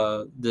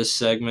this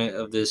segment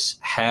of this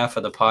half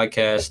of the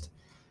podcast.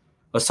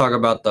 Let's talk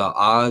about the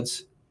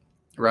odds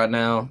right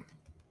now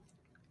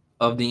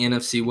of the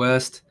NFC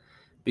West,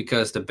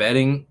 because the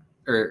betting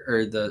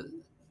or the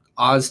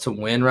odds to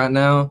win right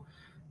now,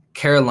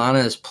 Carolina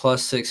is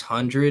plus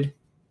 600.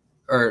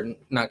 Or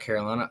not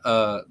Carolina,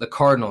 the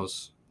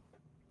Cardinals.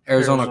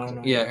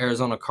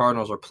 Arizona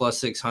Cardinals are plus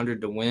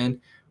 600 to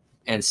win.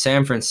 And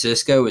San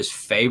Francisco is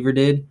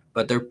favorited,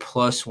 but they're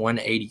plus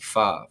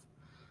 185.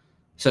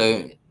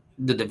 So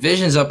the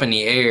division's up in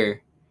the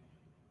air.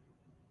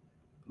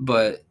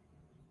 But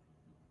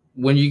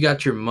when you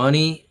got your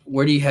money,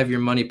 where do you have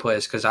your money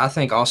placed? Because I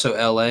think also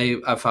LA,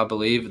 if I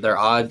believe, their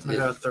odds. I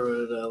gotta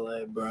throw it at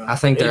LA, bro. I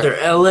think either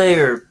LA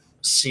or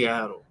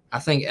Seattle. I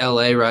think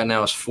LA right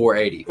now is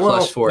 480,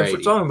 plus 480.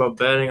 If we're talking about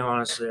betting,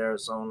 honestly,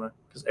 Arizona.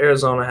 Because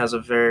Arizona has a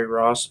very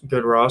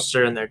good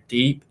roster, and they're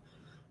deep.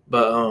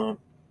 But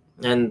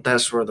and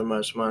that's where the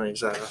most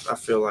money's at, I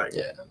feel like.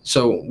 Yeah.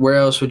 So where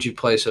else would you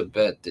place a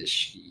bet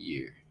this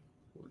year?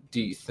 Do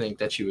you think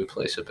that you would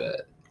place a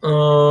bet?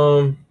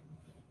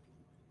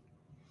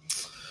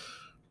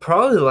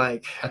 Probably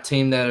like a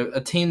team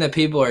that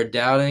people are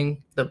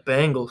doubting. The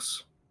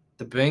Bengals.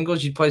 The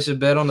Bengals? You'd place a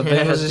bet on the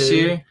Bengals this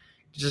year?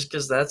 Just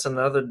because that's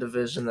another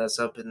division that's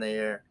up in the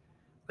air.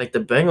 Like, the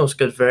Bengals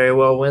could very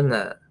well win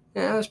that.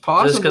 Yeah, it's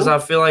possible. Just because I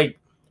feel like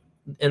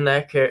in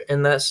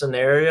that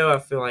scenario, I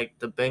feel like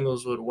the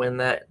Bengals would win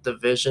that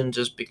division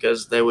just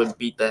because they would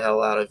beat the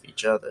hell out of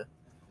each other.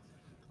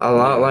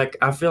 Like,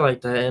 I feel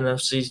like the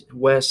NFC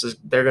West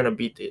they're gonna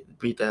beat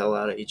the hell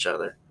out of each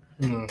other.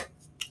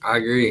 I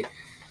agree.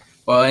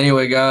 Well,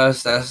 anyway,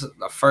 guys, that's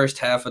the first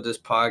half of this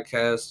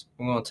podcast.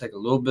 We're gonna take a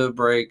little bit of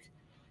break,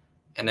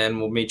 and then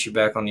we'll meet you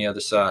back on the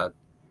other side.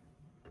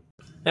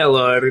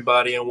 Hello,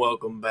 everybody, and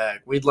welcome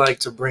back. We'd like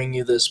to bring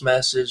you this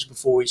message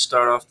before we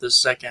start off this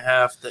second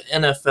half. The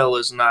NFL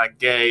is not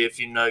gay. If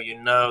you know, you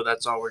know.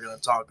 That's all we're going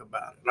to talk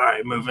about. All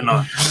right, moving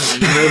on.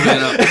 Moving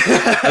on.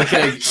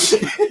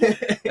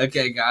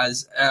 Okay,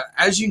 guys.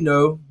 As you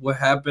know, what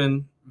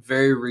happened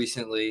very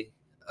recently,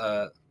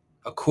 a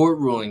court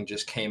ruling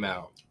just came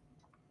out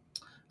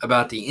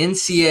about the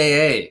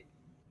NCAA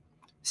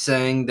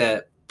saying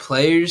that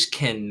players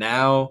can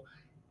now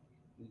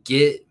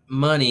get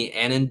money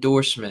and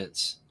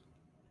endorsements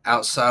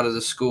outside of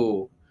the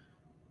school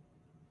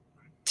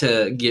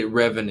to get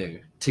revenue,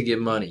 to get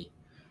money.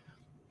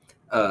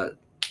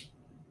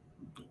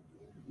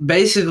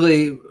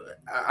 Basically,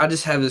 I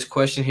just have this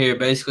question here.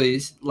 Basically,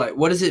 it's like,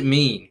 what does it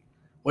mean?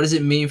 What does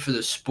it mean for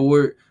the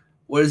sport?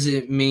 What does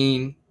it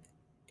mean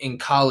in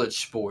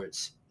college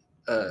sports,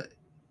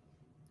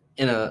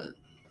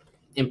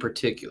 in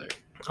particular?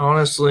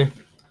 Honestly,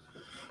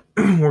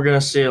 we're going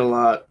to see a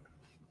lot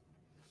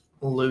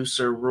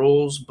looser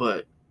rules,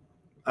 but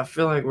I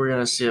feel like we're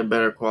going to see a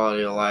better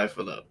quality of life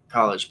for the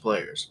college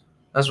players.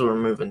 That's what we're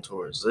moving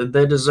towards.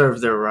 They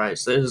deserve their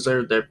rights. They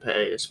deserve their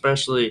pay,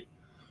 especially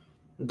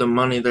the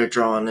money they're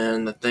drawing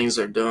in, the things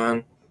they're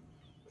doing.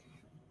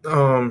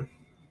 A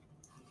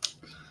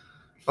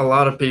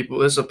lot of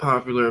people, it's a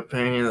popular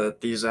opinion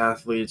that these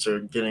athletes are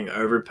getting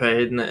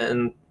overpaid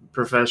in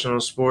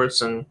professional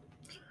sports, and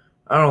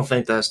I don't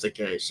think that's the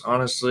case.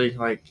 Honestly,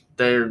 like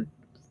they're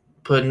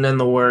putting in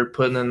the work,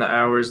 putting in the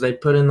hours, they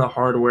put in the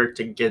hard work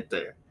to get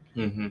there.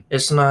 Mm-hmm.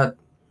 It's not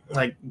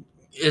like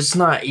it's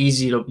not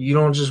easy to. You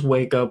don't just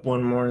wake up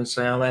one morning and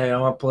say, "Hey,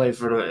 I'm gonna play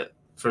for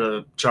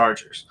the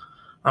Chargers.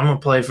 I'm gonna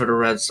play for the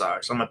Red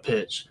Sox. I'm gonna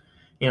pitch."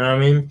 You know what I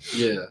mean?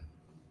 Yeah.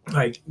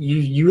 Like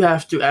you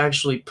have to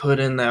actually put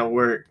in that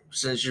work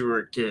since you were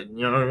a kid.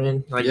 You know what I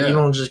mean? Like Yeah. you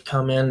don't just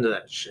come into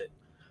that shit.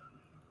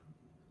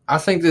 I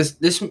think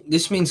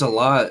this means a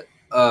lot.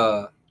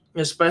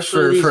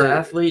 Especially for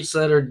athletes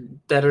that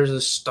are the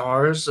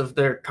stars of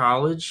their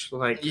college,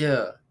 like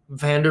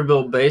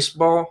Vanderbilt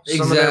baseball.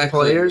 Some of their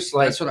players,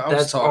 like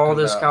that's all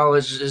this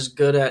college is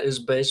good at is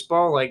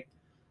baseball. Like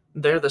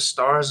they're the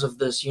stars of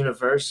this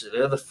university.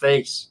 They're the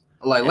face.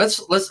 Like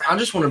let's I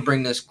just want to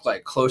bring this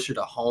like closer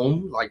to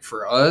home. Like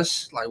for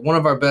us, like one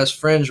of our best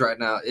friends right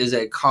now is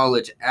a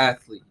college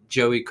athlete,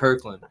 Joey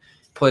Kirkland,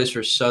 plays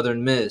for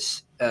Southern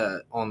Miss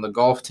on the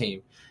golf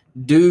team.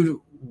 Dude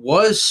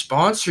was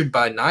sponsored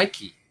by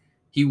Nike.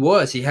 He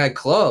had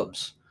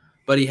clubs,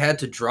 but he had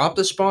to drop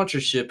the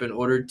sponsorship in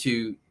order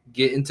to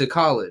get into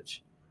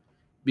college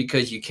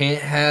because you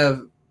can't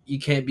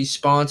be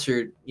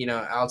sponsored,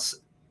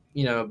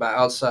 by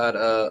outside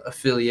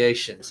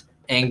affiliations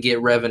and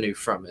get revenue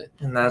from it.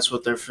 And that's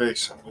what they're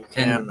fixing. You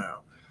can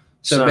now.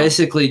 So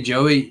basically,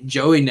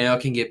 Joey now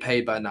can get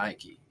paid by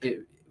Nike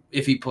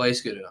if he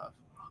plays good enough.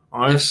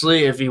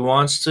 Honestly, if he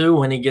wants to,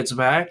 when he gets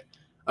back,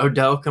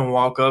 Odell can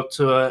walk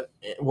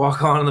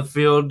on the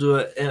field to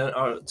a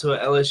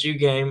LSU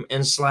game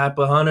and slap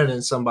 100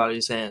 in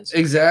somebody's hands.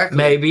 Exactly.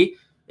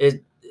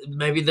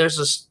 Maybe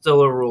there's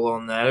still a rule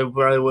on that. It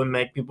probably wouldn't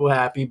make people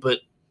happy, but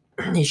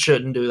he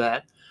shouldn't do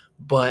that.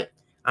 But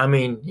I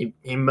mean,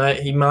 he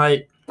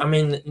might. I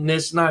mean,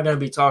 it's not going to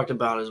be talked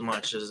about as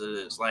much as it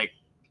is. Like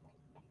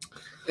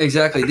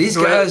exactly, these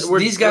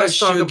guys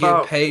should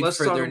get paid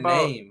for their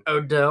name.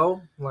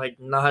 Odell, like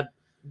not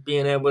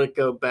being able to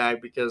go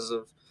back because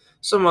of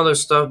some other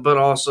stuff, but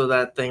also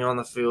that thing on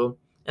the field.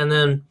 And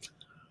then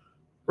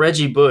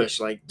Reggie Bush,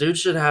 like, dude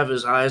should have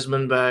his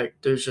Heisman back.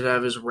 Dude should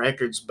have his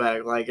records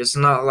back. Like, it's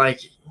not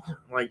like,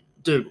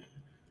 dude,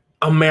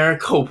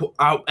 America,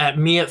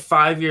 at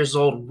 5 years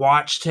old,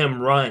 watched him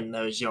run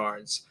those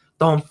yards.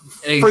 Don't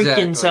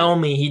freaking tell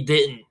me he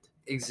didn't.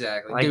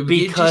 Exactly. Like, dude,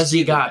 because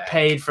he got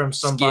paid from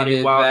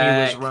somebody while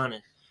he was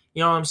running.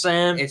 You know what I'm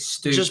saying? It's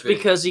stupid. Just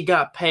because he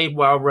got paid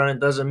while running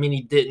doesn't mean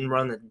he didn't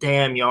run the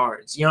damn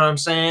yards. You know what I'm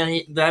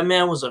saying? That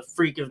man was a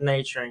freak of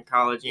nature in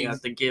college. You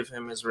have to give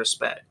him his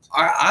respect.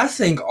 I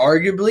think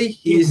arguably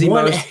he's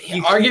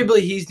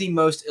the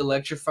most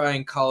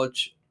electrifying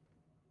college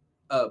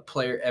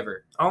player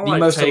ever. I don't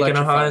like taking a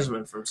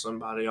Heisman from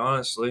somebody,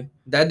 honestly.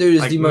 That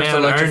dude is the most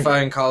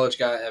electrifying college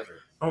guy ever.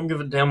 I don't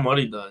give a damn what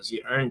he does.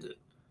 He earned it.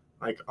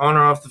 Like, on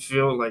or off the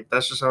field, like,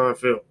 that's just how I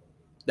feel.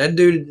 That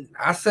dude,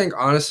 I think,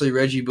 honestly,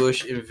 Reggie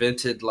Bush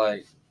invented,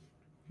 like,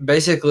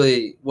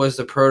 basically was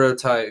the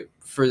prototype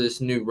for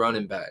this new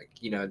running back,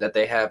 that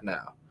they have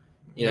now.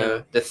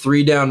 The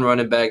 3-down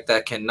running back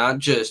that can not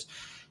just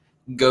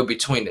go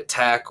between the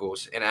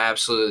tackles and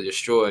absolutely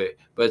destroy,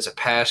 but it's a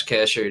pass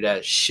catcher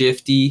that's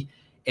shifty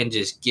and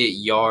just get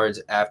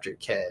yards after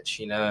catch,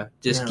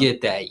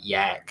 get that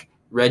yak.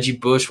 Reggie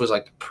Bush was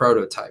like the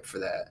prototype for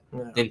that.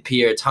 Yeah. Then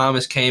Pierre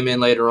Thomas came in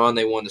later on.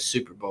 They won the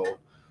Super Bowl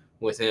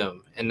with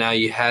him, and now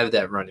you have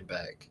that running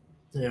back.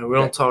 Yeah, we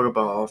don't talk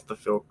about off the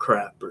field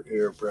crap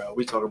here, bro.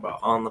 We talk about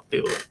on the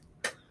field.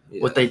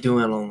 Yeah. What they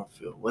doing on the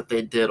field, what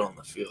they did on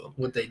the field.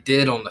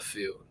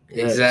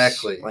 Yes.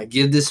 Exactly. Like,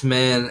 give this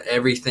man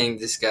everything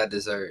this guy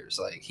deserves.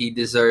 Like, he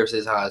deserves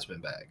his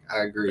Heisman back.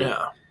 I agree.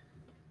 Yeah.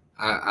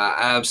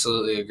 I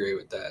absolutely agree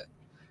with that.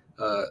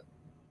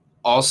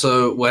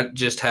 Also, what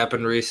just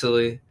happened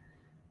recently,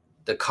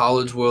 the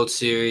College World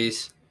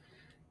Series.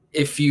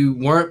 If you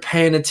weren't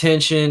paying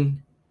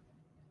attention,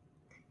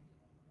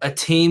 a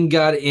team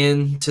got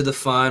into the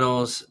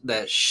finals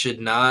that should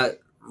not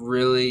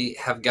really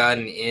have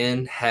gotten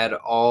in, had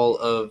all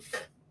of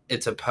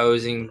its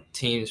opposing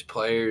team's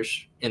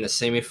players in the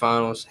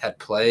semifinals had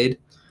played.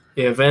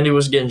 Yeah, Vandy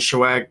was getting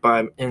shellacked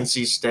by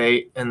NC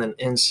State, and then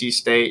NC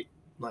State,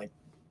 like,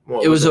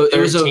 what It was was it? a-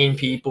 it was a- 13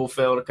 people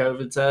failed a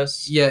COVID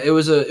test. Yeah, it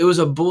was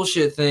a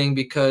bullshit thing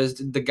because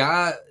the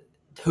guy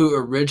who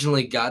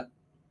originally got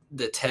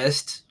the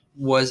test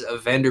was a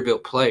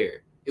Vanderbilt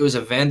player. It was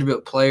a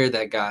Vanderbilt player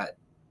that got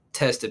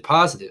tested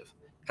positive,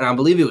 and I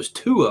believe it was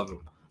two of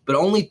them, but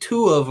only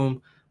two of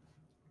them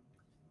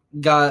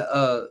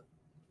got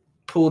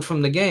pulled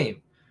from the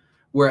game.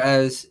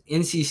 Whereas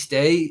NC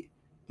State,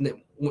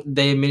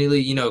 they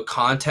immediately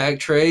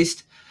contact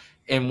traced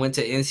and went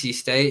to NC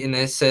State, and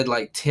they said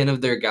like 10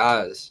 of their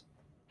guys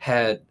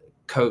had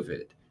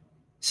COVID,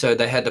 so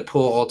they had to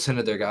pull all 10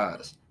 of their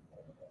guys.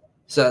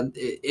 So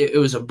it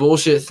was a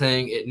bullshit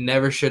thing. It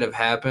never should have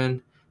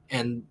happened.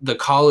 And the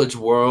college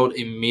world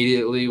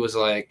immediately was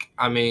like,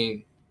 I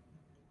mean,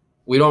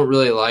 we don't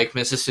really like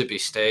Mississippi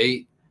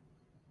State,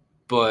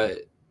 but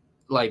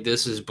like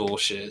this is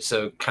bullshit.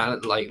 So kind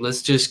of like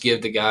let's just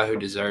give the guy who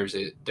deserves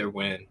it their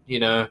win.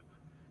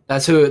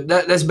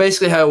 That's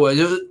basically how it was.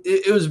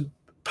 It was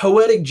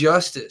poetic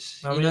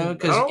justice. I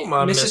don't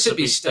mind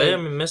Mississippi State. I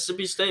mean,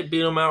 Mississippi State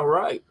beat them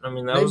outright. I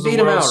mean, that was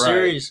the World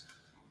Series.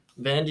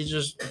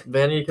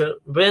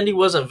 Vandy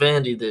wasn't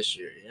Vandy this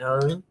year. You know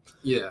what I mean?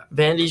 Yeah.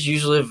 Vandy's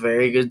usually a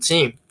very good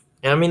team.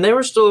 And I mean, they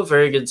were still a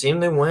very good team.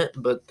 They went,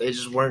 but they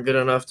just weren't good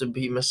enough to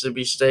beat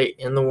Mississippi State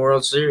in the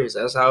World Series.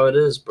 That's how it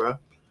is, bro.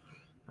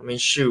 I mean,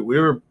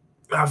 shoot,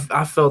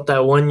 I felt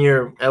that one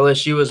year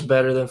LSU was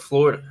better than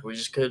Florida. We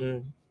just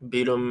couldn't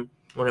beat them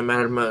when it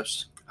mattered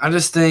most. I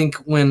just think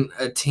when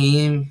a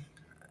team,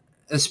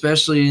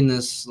 especially in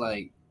this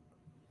like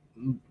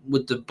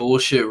with the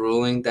bullshit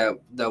ruling that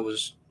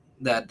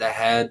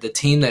had the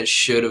team that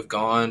should have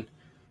gone,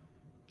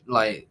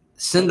 like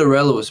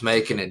Cinderella was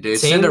making it, dude.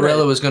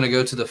 Cinderella was going to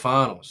go to the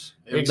finals.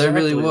 Exactly. They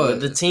really was. But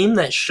the team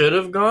that should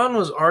have gone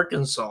was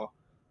Arkansas.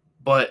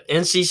 But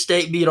NC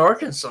State beat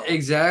Arkansas.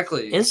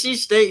 Exactly. NC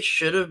State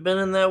should have been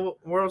in that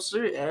World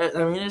Series.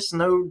 I mean, it's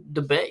no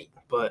debate.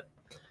 But,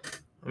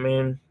 I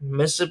mean,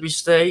 Mississippi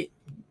State,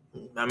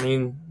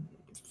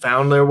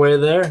 found their way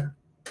there,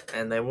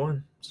 and they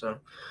won. So,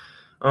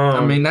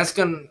 also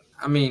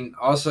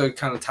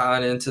kind of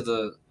tying into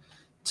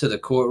the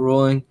court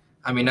ruling.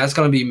 I mean, that's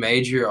going to be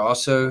major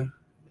also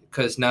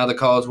because now the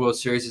College World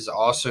Series is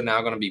also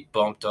now going to be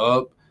bumped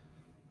up.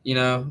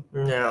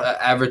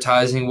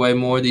 Advertising way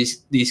more.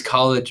 These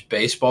college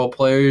baseball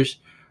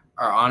players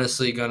are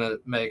honestly gonna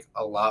make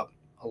a lot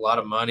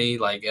of money.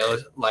 Like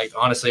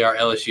honestly, our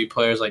LSU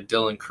players like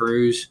Dylan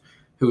Cruz,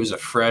 who was a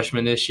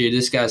freshman this year,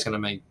 this guy's gonna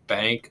make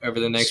bank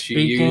over the next few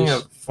years. Speaking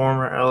of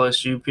former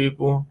LSU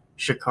people,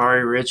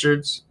 Sha'Carri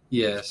Richards,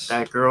 yes,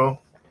 that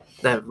girl,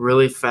 that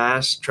really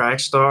fast track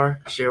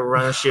star. She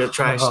a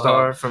track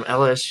star from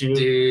LSU,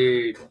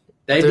 dude.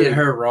 They did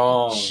her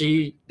wrong.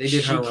 She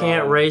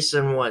can't race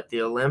in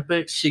the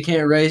Olympics? She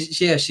can't race.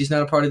 Yeah, she's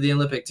not a part of the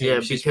Olympic team. Yeah,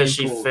 because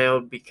she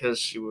failed because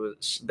she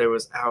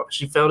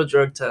failed a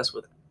drug test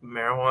with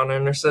marijuana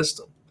in her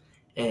system.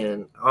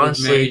 And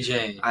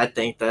honestly, I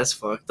think that's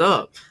fucked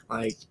up.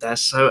 Like,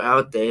 that's so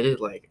outdated.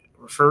 Like,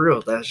 for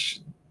real,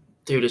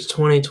 dude, it's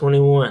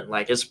 2021.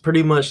 Like, it's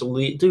pretty much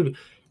dude,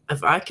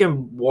 if I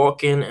can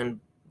walk in and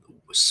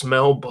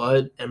smell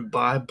bud and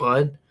buy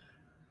bud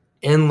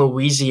in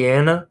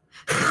Louisiana,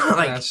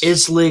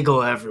 it's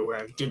legal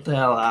everywhere. Get the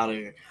hell out of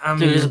here.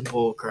 Dude, it's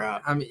bull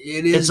crap. I mean,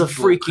 it is. It's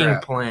a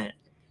freaking plant,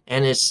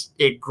 and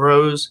it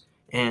grows.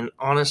 And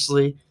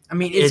honestly,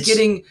 it's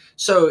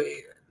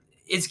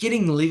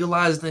getting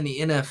legalized in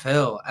the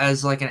NFL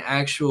as like an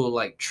actual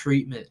like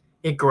treatment.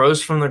 It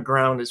grows from the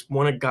ground. It's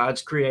one of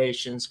God's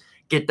creations.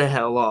 Get the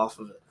hell off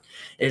of it.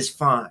 It's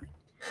fine,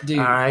 dude.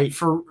 All right,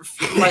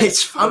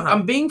 it's fine.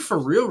 I'm being for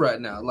real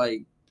right now.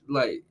 Like.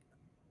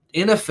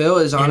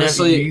 NFL is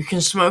honestly you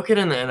can smoke it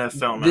in the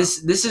NFL now.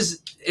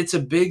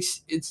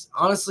 It's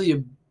honestly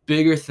a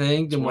bigger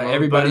thing than what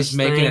everybody's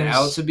making it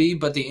out to be,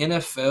 but the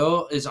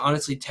NFL is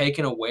honestly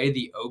taking away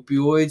the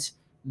opioids,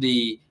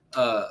 the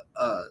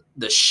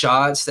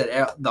shots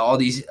that all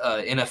these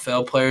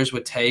NFL players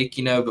would take,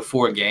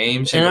 before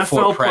games and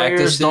before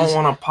practices. Players don't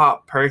want to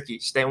pop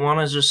perkies. They want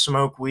to just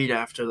smoke weed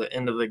after the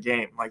end of the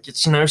game. Like,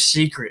 it's no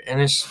secret,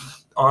 and it's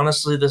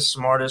honestly the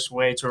smartest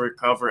way to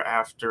recover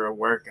after a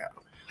workout.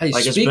 Hey,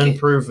 it's been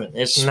proven.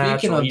 It's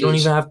natural. You don't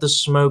even have to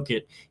smoke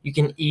it. You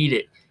can eat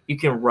it. You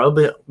can rub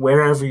it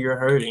wherever you're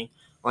hurting.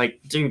 Like,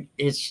 dude,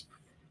 it's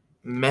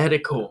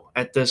medical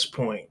at this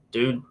point,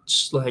 dude.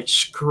 Just, like,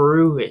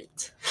 screw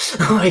it.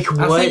 Like,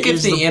 what I think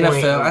is the point?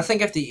 I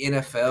think if the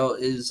NFL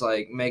is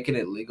like making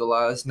it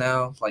legalized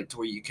now, like to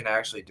where you can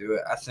actually do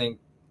it, I think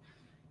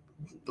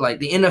like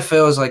the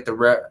NFL is like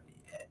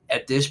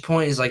at this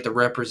point is like the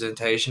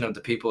representation of the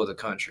people of the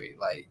country.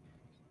 Like,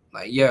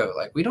 like, yo,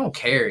 like, we don't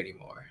care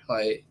anymore.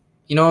 Like,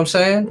 you know what I'm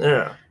saying?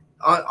 Yeah.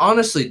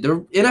 Honestly,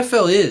 the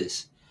NFL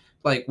is.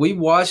 Like, we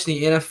watch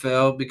the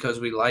NFL because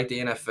we like the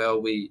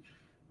NFL. We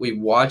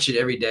watch it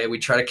every day. We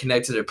try to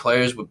connect to their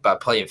players by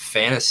playing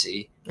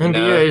fantasy.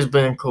 NBA's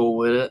been cool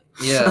with it.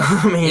 Yeah.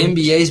 I mean,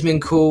 NBA's been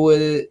cool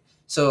with it.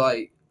 So,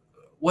 like,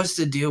 what's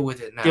the deal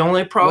with it now? The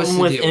only problem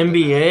with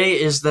NBA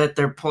is that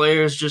their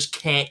players just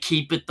can't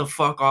keep it the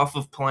fuck off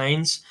of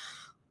planes.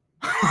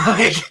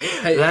 Like,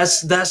 hey,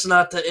 that's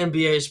not the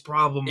NBA's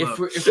problem. If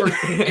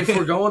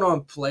we're going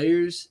on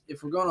players,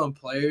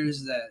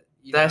 that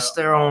that's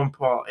their own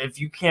fault. If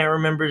you can't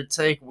remember to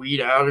take weed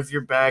out of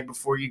your bag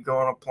before you go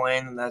on a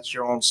plane, then that's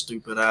your own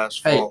stupid ass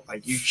fault.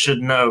 Like, you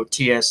should know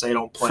TSA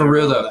don't play for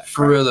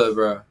real though,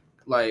 bro.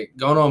 Like,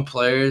 going on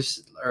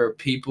players or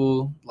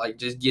people like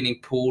just getting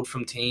pulled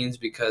from teams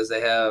because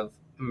they have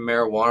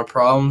marijuana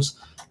problems,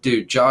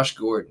 dude. Josh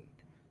Gordon,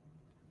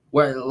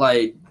 what,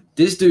 like,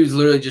 this dude's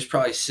literally just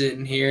probably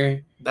sitting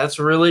here. That's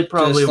really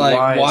probably just, like,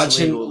 why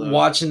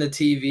watching the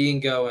TV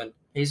and going.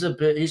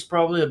 He's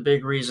probably a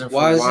big reason for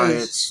why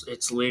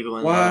it's legal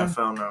in the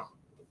NFL now.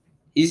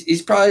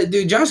 He's probably,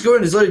 dude. Josh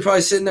Gordon is literally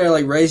probably sitting there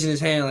like raising his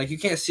hand, like, you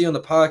can't see on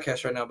the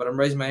podcast right now, but I'm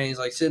raising my hand. He's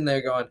like sitting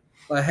there going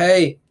like,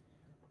 "Hey,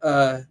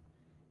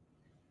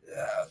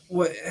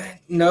 what?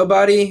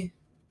 Nobody."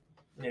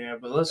 Yeah,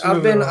 but let's.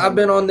 I've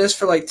been on this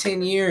for like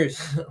 10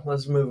 years.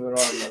 Let's move it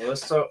on though.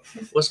 Let's talk.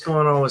 What's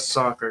going on with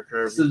soccer,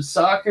 Kirby? So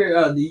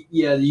soccer, the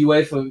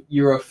UEFA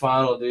Euro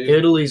final, dude.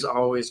 Italy's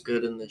always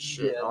good in this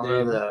shit. Yeah, I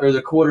know that. Or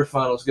the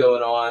quarterfinals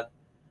going on.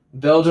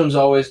 Belgium's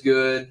always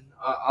good.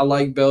 I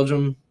like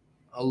Belgium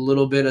a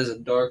little bit as a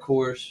dark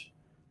horse,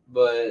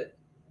 but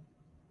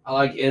I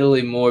like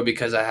Italy more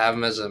because I have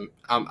them as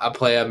I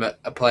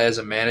play as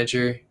a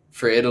manager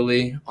for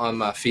Italy on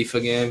my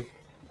FIFA game.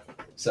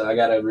 So I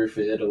got to root for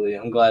Italy.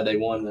 I'm glad they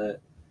won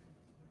that.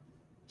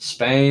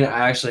 Spain,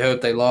 I actually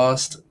hope they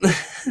lost.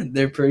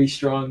 They're pretty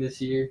strong this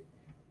year.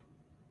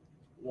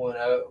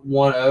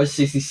 1-0,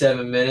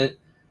 67 minute.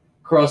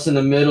 Crossing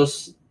the middle.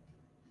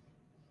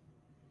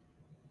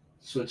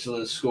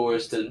 Switzerland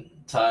scores to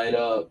tie it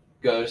up.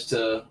 Goes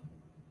to.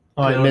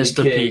 Oh, I missed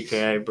the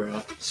PK,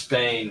 bro.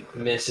 Spain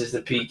misses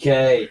the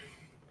PK.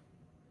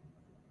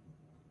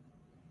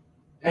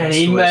 And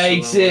he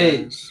makes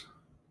it.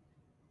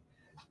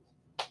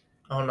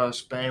 Oh no,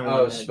 Spain won.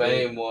 Oh,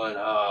 Spain won.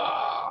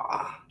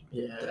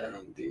 Yeah.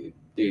 Dang,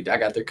 dude, I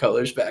got their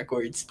colors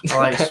backwards. I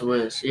like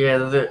Swiss. Yeah,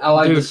 I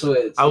like the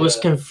Swiss. I was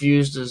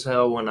confused as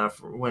hell when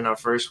I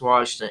first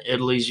watched it.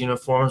 Italy's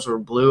uniforms were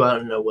blue. I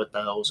didn't know what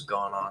the hell was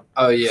going on.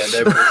 Oh yeah,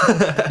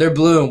 they're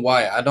blue and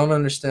white. I don't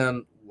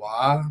understand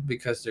why,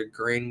 because they're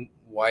green,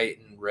 white,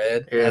 and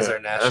red as their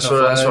national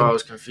flag. That's why I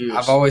was confused.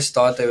 I've always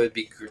thought they would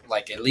be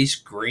like at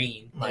least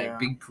green,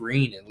 be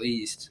green at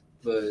least.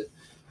 But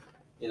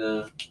you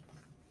know.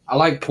 I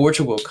like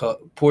Portugal's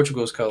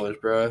colors,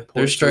 bro.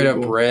 They're straight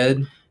up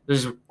red.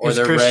 Is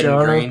Cristiano red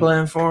and green.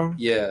 Playing for them?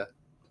 Yeah.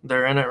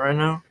 They're in it right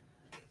now?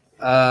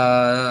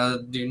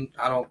 Dude,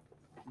 I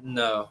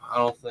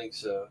don't think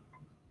so.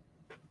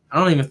 I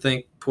don't even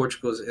think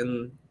Portugal's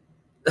in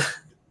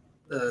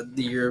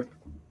the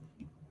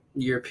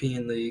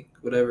European League,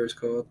 whatever it's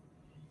called.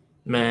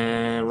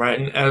 Man,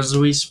 right as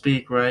we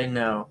speak right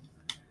now,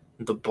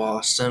 the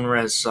Boston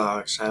Red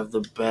Sox have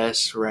the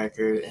best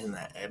record in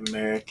the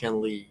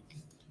American League.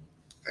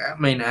 I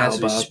mean, how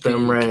about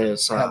them Red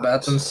Sox? How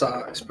about them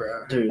Sox,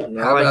 bro? Dude,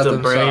 I like the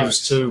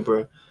Braves too,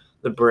 bro.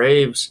 The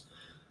Braves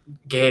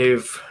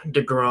gave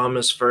DeGrom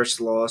his first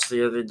loss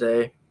the other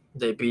day.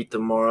 They beat the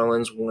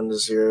Marlins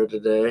 1-0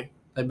 today.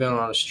 They've been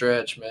on a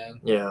stretch,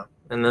 man. Yeah,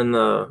 and then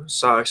the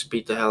Sox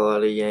beat the hell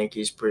out of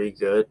Yankees pretty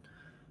good.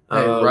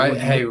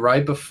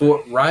 Right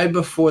before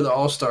the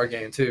All-Star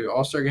game too.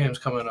 All-Star game's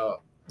coming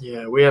up.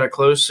 Yeah, we had a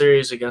close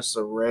series against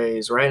the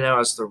Rays. Right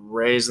now, it's the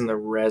Rays and the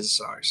Red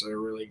Sox that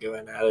are really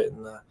going at it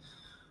in the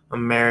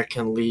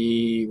American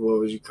League. What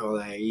would you call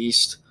that?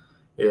 East?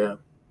 Yeah.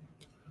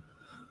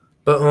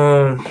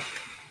 But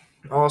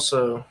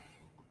also,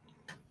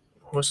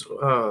 what's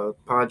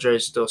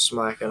Padres still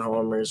smacking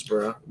homers,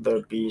 bro?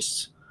 They're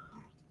beasts.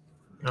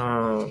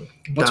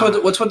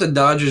 What's with the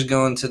Dodgers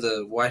going to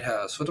the White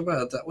House? What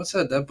about that? What's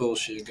that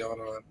bullshit going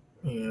on?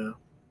 Yeah.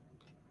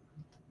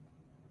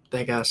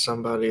 They got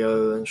somebody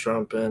other than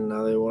Trump in.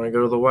 Now they want to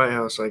go to the White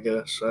House, I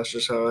guess. That's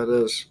just how it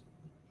is.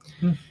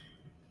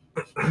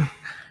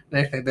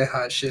 They think they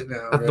hot shit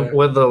now.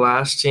 The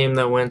last team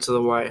that went to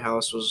the White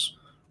House was,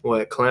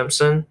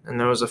 Clemson?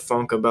 And there was a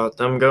funk about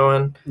them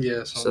going.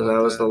 Yeah. So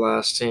that was the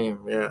last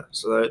team, yeah.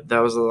 So that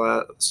was the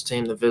last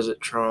team to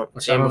visit Trump.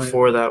 The team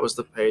before that was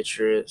the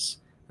Patriots.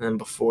 And then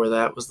before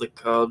that was the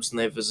Cubs, and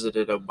they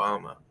visited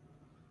Obama.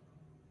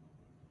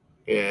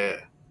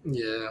 Yeah.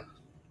 Yeah.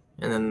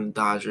 And then the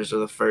Dodgers are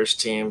the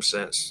first team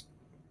since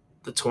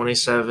the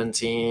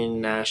 2017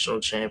 National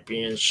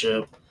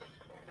Championship.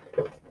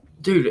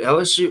 Dude,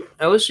 LSU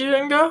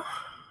didn't go?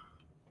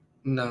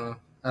 No,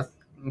 I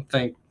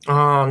think.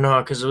 Oh,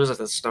 no, because it was at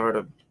the start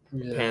of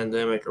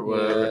pandemic or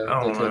whatever. Yeah,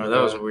 I don't know.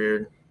 That was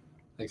weird.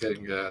 They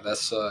couldn't go. That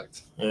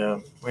sucked. Yeah,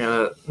 we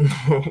had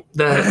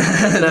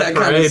that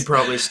parade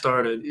probably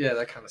started. Yeah,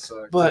 that kind of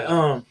sucked.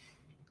 But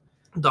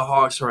the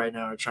Hawks right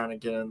now are trying to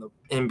get in the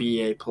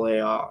NBA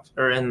playoffs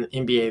or in the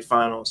NBA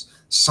finals.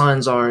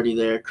 Suns already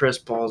there. Chris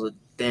Paul's a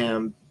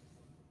damn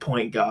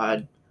point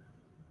god.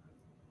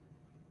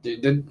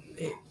 Dude,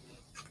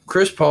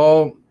 Chris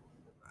Paul,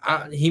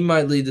 he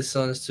might lead the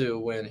Suns to a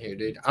win here,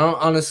 dude. I don't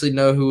honestly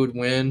know who would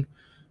win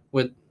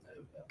with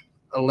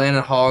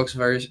Atlanta Hawks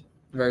versus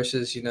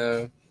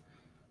the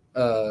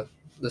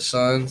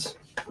Suns.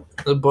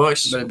 The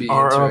Bucks That'd be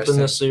are up in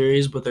interesting. the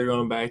series, but they're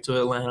going back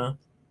to Atlanta.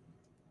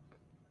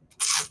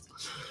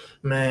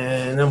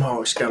 Man, them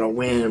Hawks gotta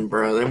win,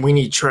 bro. And we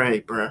need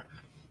Trey, bro.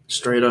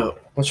 Straight up.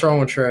 What's wrong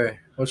with Trey?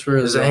 What's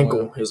really His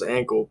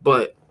ankle.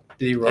 But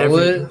did he roll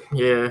it?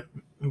 Yeah.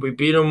 We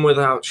beat him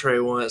without Trey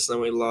once, then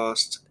we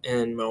lost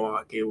in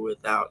Milwaukee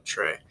without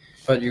Trey.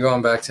 But you're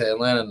going back to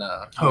Atlanta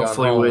now.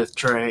 Hopefully with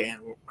Trey,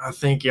 and I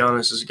think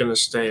Giannis is gonna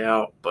stay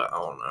out, but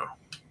I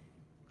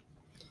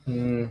don't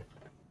know.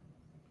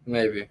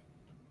 Maybe.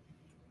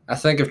 I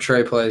think if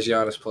Trey plays,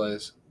 Giannis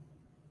plays.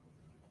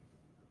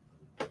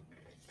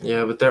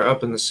 Yeah, but they're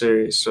up in the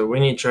series, so we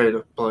need Trey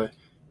to play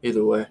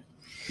either way.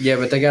 Yeah,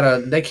 but they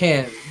can't.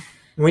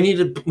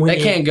 They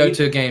can't go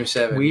to Game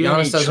 7. We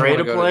Giannis need Trey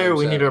to play, or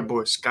we need our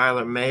boy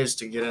Skylar Mays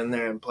to get in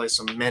there and play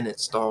some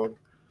minutes, dog.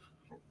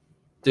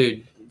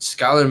 Dude,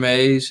 Skylar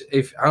Mays.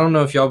 I don't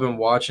know if y'all been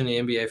watching the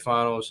NBA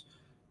Finals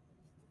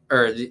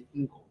or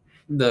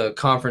the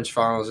conference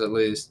finals at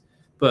least,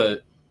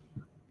 but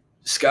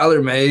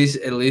Skylar Mays,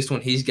 at least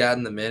when he's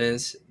gotten the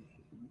minutes,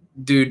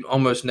 dude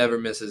almost never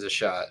misses a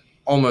shot.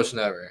 Almost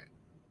never.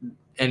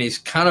 And he's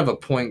kind of a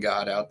point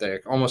guard out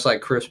there, almost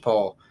like Chris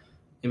Paul.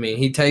 I mean,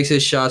 he takes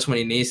his shots when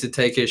he needs to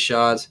take his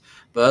shots,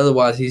 but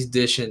otherwise he's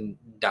dishing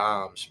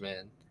dimes,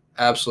 man.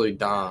 Absolute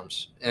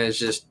dimes. And it's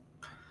just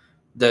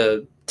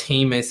the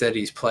teammates that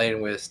he's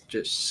playing with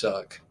just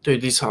suck.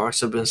 Dude, these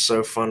Hawks have been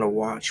so fun to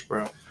watch,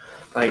 bro.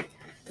 Like,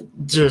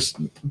 just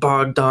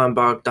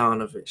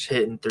Bogdanovich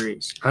hitting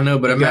threes. I know,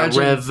 but imagine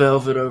got Red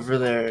Velvet over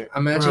there.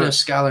 Imagine if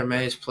Skylar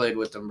Mays played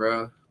with them,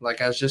 bro. Like,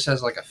 just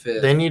as like a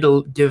fifth. They need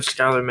to give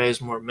Skylar Mays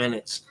more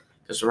minutes.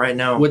 Because right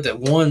now. With the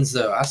ones,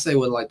 though. I say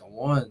with, like, the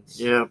ones.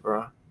 Yeah,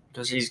 bro.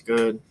 Because he's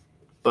good.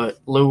 But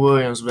Lou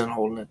Williams been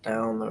holding it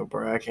down, though,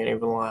 bro. I can't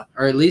even lie.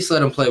 Or at least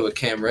let him play with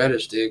Cam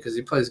Reddish, dude. Because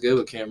he plays good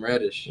with Cam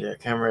Reddish. Yeah,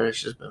 Cam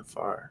Reddish has been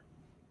fire.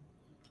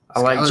 I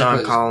like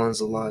John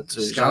Collins a lot, too.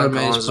 Skylar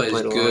Mays plays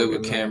good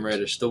with Cam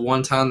Reddish. The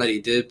one time that he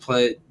did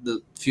play,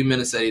 the few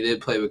minutes that he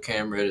did play with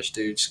Cam Reddish,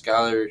 dude,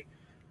 Skylar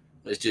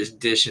was just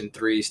dishing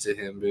threes to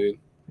him, dude.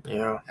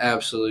 Yeah.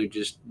 Absolute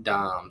just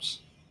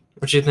dimes.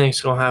 What you think's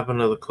going to happen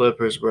to the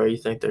Clippers, bro? You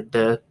think they're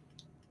dead?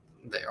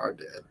 They are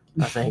dead.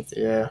 I think,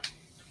 yeah.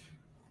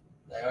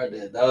 They are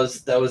dead.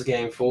 That was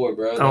game 4,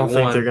 bro. I don't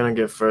think they're going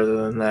to get further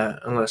than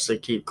that unless they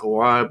keep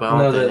Kawhi, but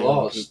I don't think they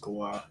lost. Keep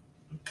Kawhi.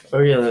 Oh,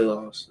 yeah, they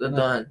lost. They're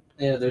done.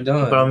 Yeah, they're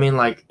done. But I mean,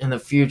 like, in the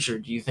future,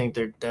 do you think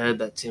they're dead?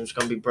 That team's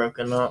going to be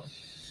broken up?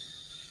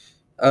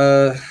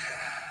 I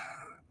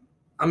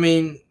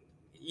mean,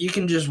 you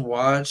can just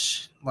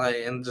watch, like,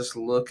 and just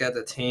look at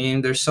the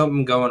team. There's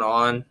something going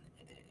on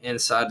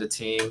inside the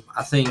team.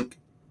 I think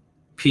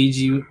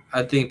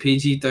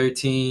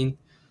PG-13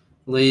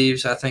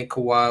 leaves. I think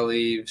Kawhi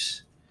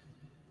leaves.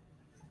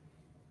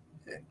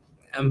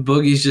 And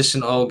Boogie's just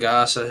an old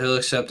guy, so he'll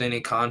accept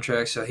any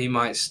contract, so he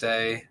might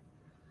stay.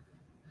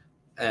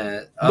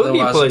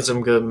 Boogie played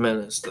some good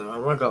minutes, though.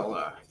 I'm not gonna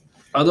lie.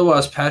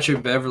 Otherwise,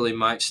 Patrick Beverly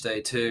might stay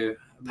too.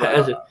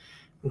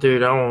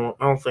 Dude, I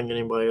don't think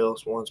anybody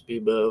else wants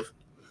B-Bev.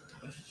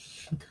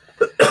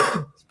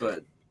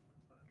 But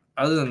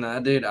other than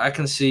that, dude, I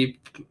can see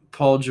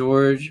Paul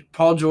George.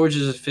 Paul George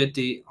is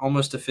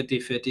almost a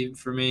 50-50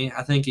 for me.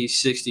 I think he's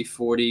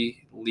 60-40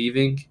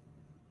 leaving.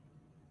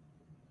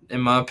 In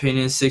my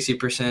opinion,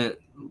 60%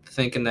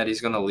 thinking that he's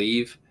gonna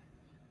leave.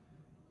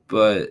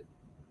 But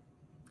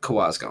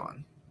Kawhi's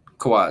gone.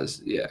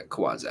 Kawhi's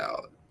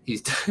out.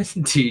 He's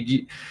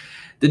dude.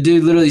 The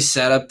dude literally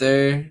sat up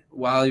there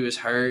while he was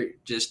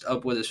hurt, just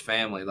up with his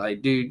family.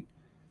 Like, dude,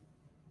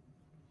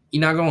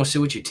 you're not gonna sit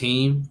with your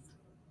team,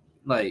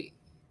 like,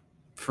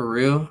 for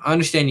real. I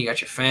understand you got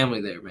your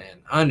family there,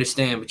 man. I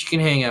understand, but you can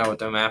hang out with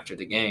them after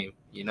the game,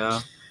 you know?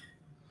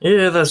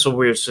 Yeah, that's a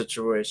weird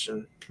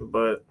situation,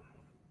 but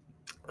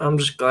I'm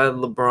just glad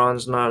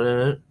LeBron's not in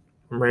it.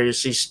 I'm ready to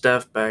see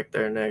Steph back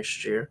there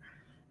next year.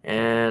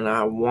 And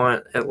I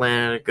want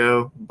Atlanta to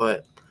go,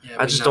 but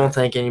I just don't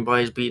think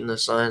anybody's beating the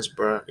Suns,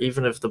 bro.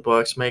 Even if the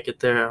Bucks make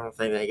it there, I don't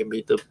think they can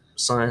beat the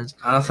Suns.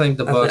 I don't think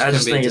the Bucks can beat the Suns. I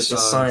just think it's the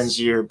Suns'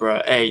 year,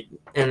 bro. Hey,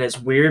 and it's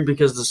weird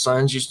because the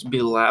Suns used to be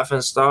the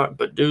laughingstock,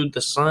 but, dude,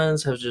 the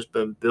Suns have just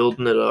been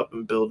building it up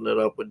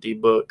with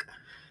D-Book.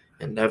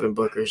 And Devin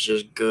Booker's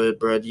just good,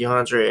 bro.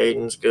 DeAndre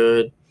Ayton's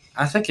good.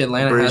 I think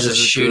Atlanta has a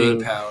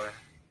shooting power.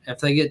 If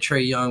they get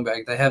Trae Young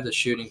back, they have the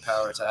shooting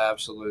power to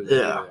absolutely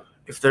do it.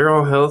 If they're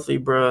all healthy,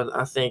 bro,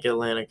 I think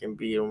Atlanta can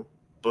beat them,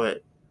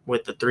 but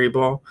with the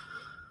 3-ball.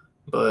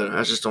 But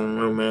I just don't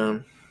know,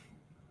 man.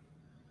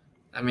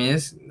 I mean,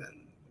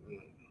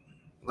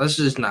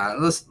 let's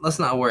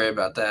not worry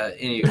about that.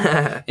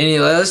 Anyway,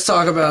 let's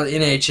talk about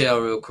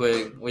NHL real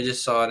quick. We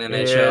just saw an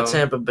NHL. Yeah,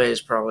 Tampa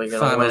Bay's probably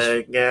gonna win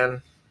it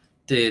again.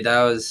 Dude,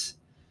 that was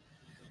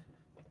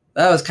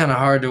kind of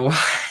hard to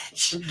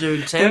watch.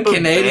 Dude, Tampa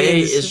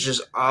Bay is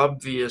just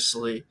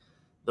obviously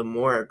the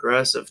more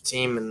aggressive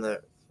team in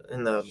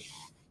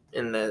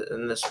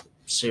this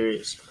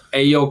series.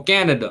 Hey yo,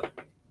 Canada.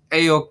 How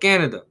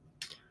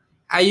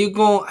you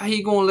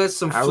gonna let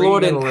some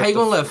Florida? How you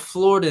gonna let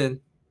Florida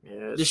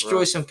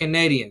destroy some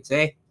Canadians,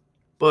 eh?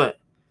 But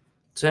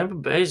Tampa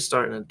Bay's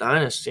starting a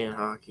dynasty in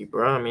hockey,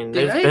 bro. I mean,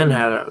 they've been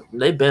had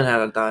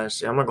a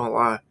dynasty. I'm not gonna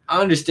lie. I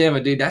understand,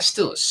 but dude, that's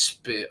still a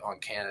spit on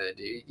Canada,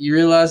 dude. You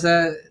realize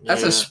that?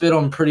 That's a spit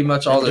on pretty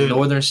much all the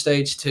northern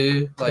states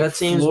too. Like that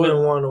team's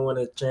been wanting to win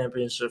a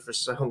championship for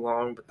so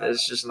long, but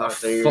it's just not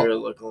their year.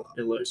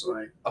 It looks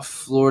like a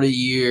Florida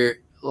year,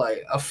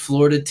 like a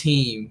Florida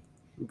team,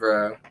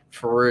 bro.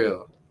 For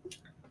real,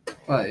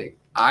 like.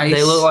 Ice.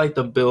 They look like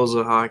the Bills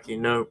of hockey.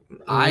 No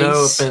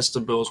offense to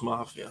Bills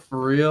Mafia.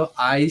 For real,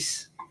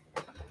 ice.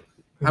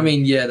 I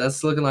mean, yeah,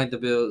 that's looking like the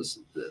Bills.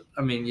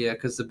 I mean, yeah,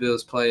 because the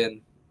Bills play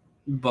in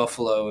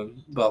Buffalo,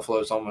 and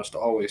Buffalo's almost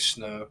always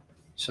snow.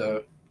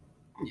 So,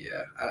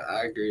 yeah,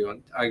 I agree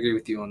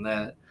with you on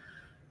that.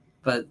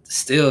 But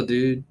still,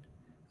 dude,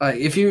 like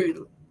we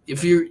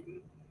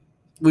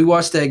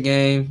watched that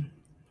game.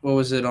 What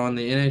was it on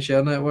the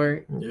NHL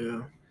Network?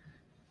 Yeah.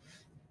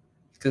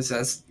 Because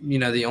that's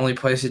the only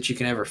place that you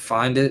can ever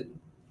find it.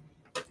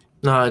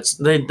 No, it's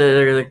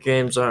the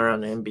games are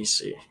on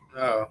NBC.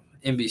 Oh,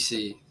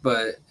 NBC.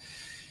 But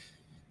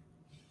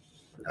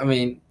I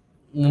mean,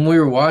 when we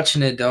were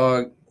watching it,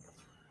 dog,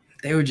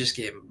 they were just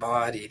getting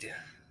bodied.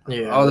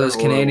 Yeah, all those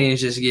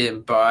Canadians just getting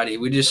bodied.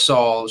 We just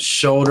saw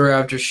shoulder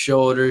after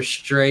shoulder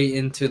straight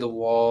into the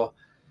wall.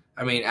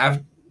 I mean,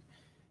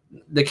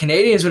 the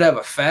Canadians would have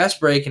a fast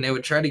break and they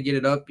would try to get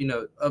it up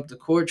the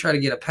court, try to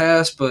get a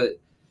pass, but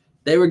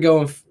they were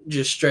going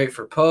just straight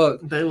for puck.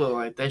 They look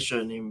like they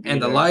shouldn't even be.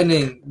 And the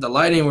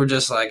Lightning were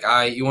just like, all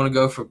right, you want to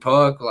go for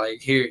puck?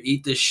 Like, here,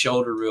 eat this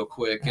shoulder real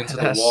quick into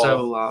the wall. That's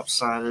so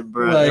lopsided,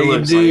 bro. Like, it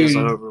looks like it's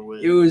over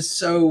with. It was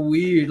so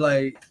weird.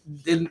 Like,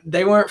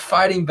 they weren't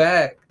fighting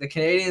back. The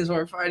Canadians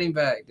weren't fighting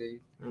back,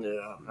 dude.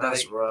 Yeah,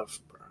 that's rough,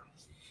 bro.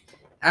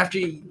 After,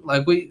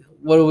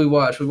 what did we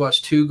watch? We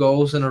watched 2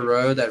 goals in a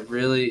row that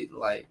really,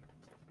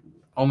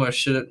 almost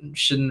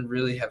shouldn't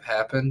really have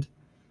happened.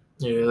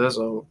 Yeah,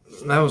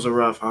 that was a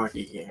rough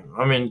hockey game.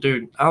 I mean,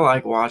 dude, I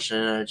like watching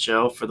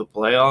NHL for the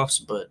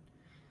playoffs, but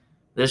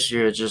this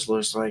year it just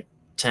looks like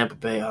Tampa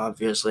Bay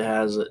obviously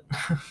has it.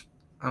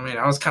 I mean,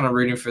 I was kind of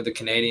rooting for the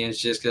Canadians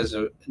just as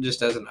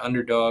an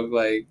underdog,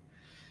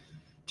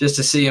 just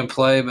to see him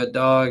play. But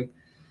dog,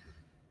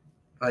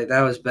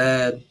 that was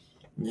bad.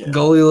 Yeah.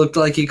 Goalie looked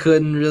like he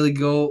couldn't really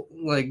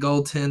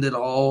goaltend at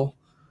all.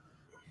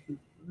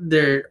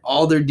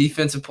 All their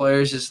defensive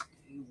players just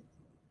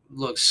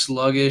looked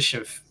sluggish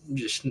and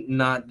just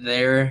not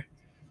there,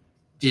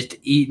 just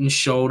eating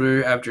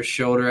shoulder after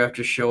shoulder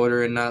after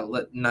shoulder and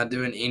not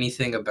doing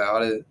anything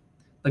about it.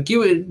 You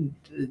would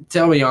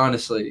tell me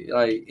honestly,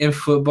 in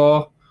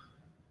football,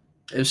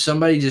 if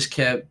somebody just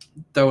kept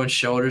throwing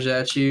shoulders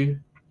at you,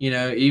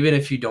 even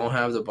if you don't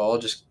have the ball,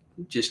 just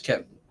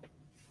kept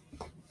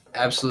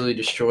absolutely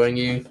destroying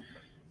you,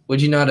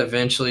 would you not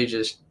eventually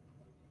just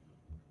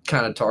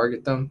kind of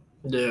target them?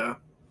 Yeah.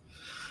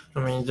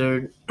 I mean,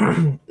 dude,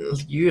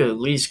 you at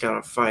least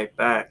gotta fight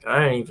back. I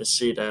didn't even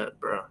see that,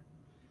 bro.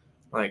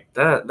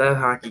 That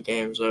hockey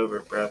game's over,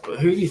 bro. But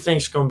who do you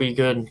think's gonna be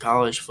good in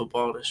college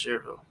football this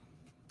year, though?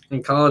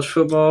 In college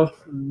football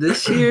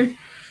this year,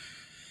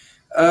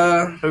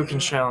 who can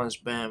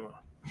challenge Bama?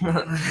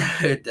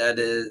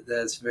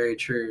 That's very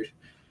true.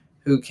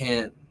 Who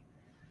can't?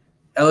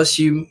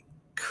 LSU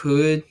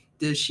could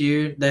this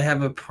year. They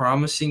have a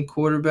promising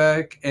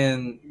quarterback,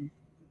 and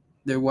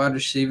their wide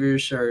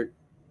receivers are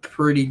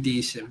pretty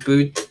decent.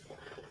 We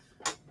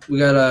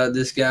got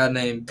this guy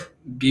named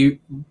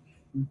Booty.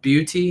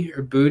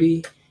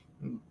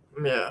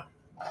 Yeah,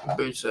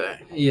 Butte.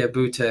 Yeah,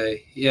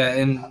 Butte. Yeah,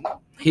 and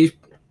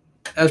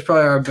that's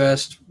probably our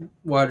best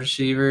wide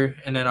receiver,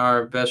 and then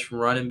our best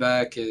running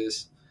back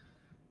is,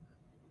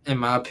 in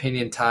my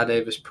opinion, Ty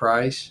Davis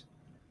Price.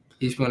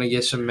 He's going to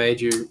get some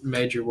major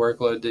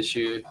workload this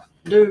year.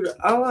 Dude,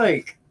 I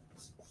like.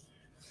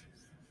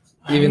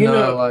 I'm an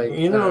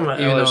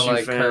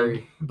LSU fan,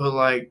 Curry.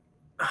 But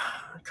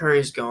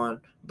Curry's gone.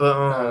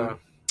 But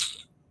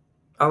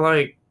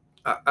I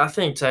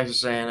think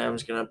Texas A&M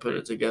is gonna put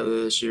it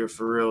together this year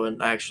for real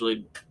and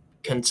actually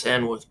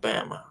contend with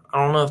Bama.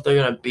 I don't know if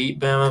they're gonna beat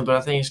Bama, but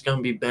I think it's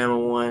gonna be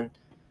Bama 1,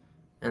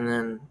 and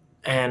then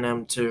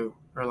A&M 2,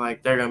 or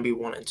they're gonna be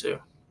 1 and 2.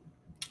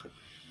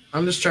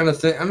 I'm just trying to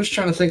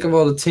think of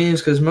all the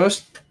teams because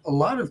a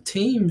lot of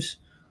teams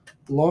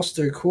lost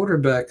their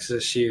quarterbacks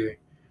this year.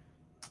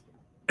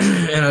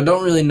 And I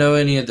don't really know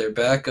any of their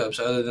backups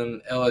other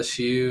than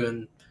LSU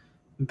and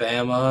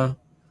Bama.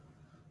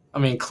 I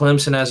mean,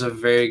 Clemson has a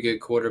very good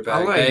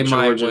quarterback. They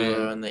might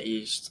win in the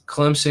East.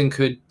 Clemson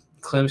could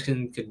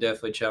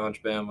definitely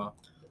challenge Bama.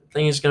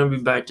 think it's gonna be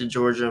back to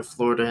Georgia and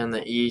Florida in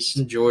the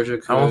East. Georgia.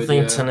 I don't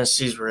think yeah.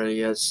 Tennessee's ready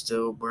yet.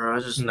 Still, bro. I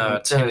just No,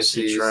 think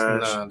Tennessee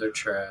trash. No, they're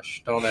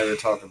trash. Don't ever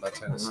talk about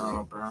Tennessee.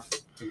 No, bro.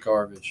 They're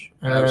garbage.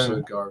 And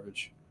Absolute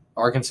garbage.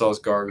 Arkansas is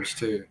garbage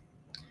too.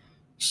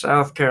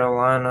 South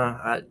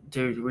Carolina,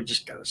 dude, we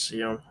just gotta see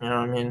them. You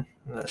know what I mean?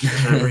 That's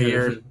just every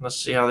year. Let's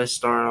see how they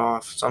start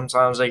off.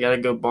 Sometimes they got a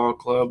good ball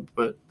club,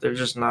 but they're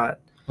just not.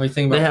 What do you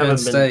think about Penn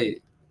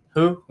State?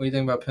 Who? What do you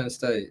think about Penn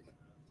State?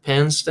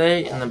 Penn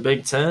State in the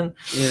Big Ten?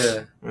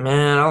 Yeah.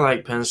 Man, I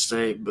like Penn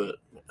State, but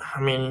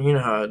I mean, you know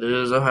how it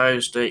is. Ohio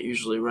State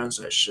usually runs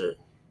that shit.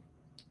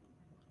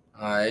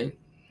 All right.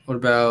 What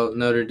about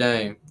Notre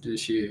Dame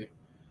this year?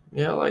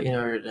 Yeah, I like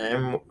Notre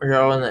Dame. Are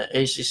y'all in the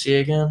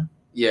ACC again?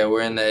 Yeah,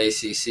 we're in the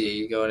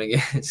ACC going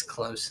against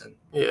Clemson.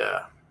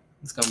 Yeah.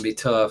 It's going to be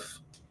tough.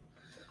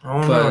 I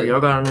don't know. Y'all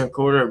got a new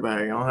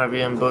quarterback. I don't have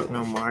Ian Book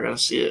no more. I got to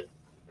see it.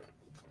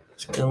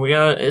 And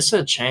it's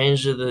a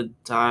change of the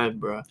tide,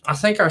 bro. I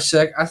think our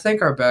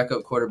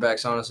backup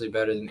quarterback's honestly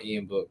better than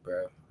Ian Book,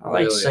 bro. I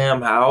like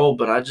Sam Howell,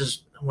 but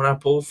when I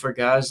pull for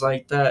guys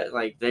like that,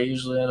 like they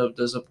usually end up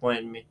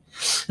disappointing me.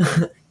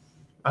 I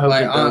hope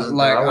it doesn't.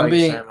 I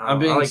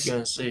like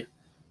UNC.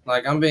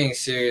 Like I'm being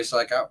serious.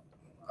 Like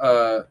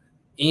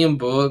Ian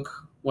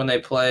Book, when they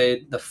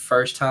played the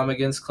first time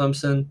against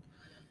Clemson,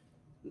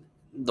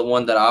 the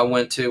one that I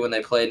went to when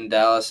they played in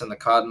Dallas in the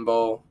Cotton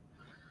Bowl,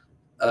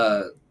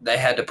 they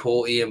had to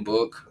pull Ian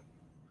Book.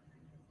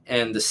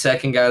 And the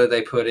second guy that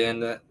they put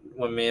in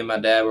when me and my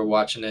dad were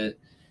watching it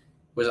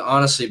was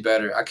honestly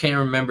better. I can't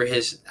remember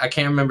his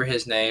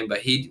name,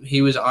 but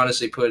he was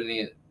honestly putting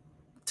it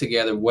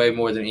together way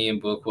more than Ian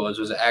Book was.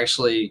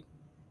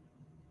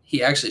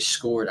 He actually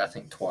scored, I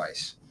think,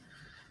 twice.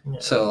 Yeah.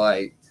 So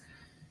like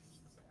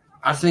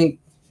I think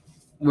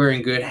we're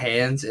in good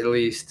hands, at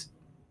least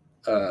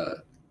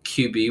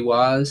QB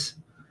wise.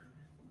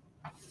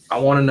 I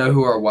want to know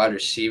who our wide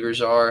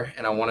receivers are,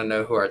 and I want to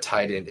know who our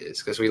tight end is,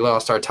 because we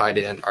lost our tight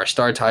end. Our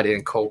star tight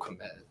end, Cole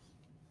Kmet,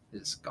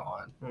 is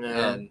gone.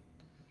 Yeah.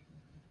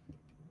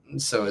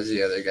 And so is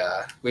the other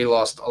guy. We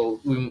lost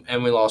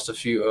a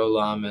few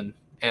O-linemen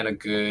and a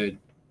good.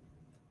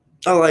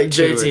 I like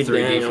JT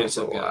Daniels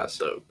a lot,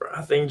 though, bro.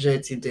 I think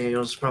JT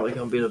Daniels is probably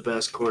going to be the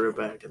best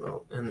quarterback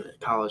in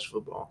college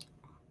football.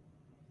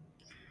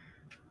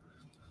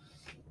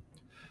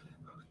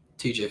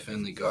 TJ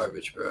Finley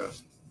garbage, bro.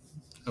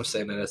 I'm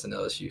saying that as an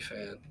LSU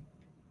fan.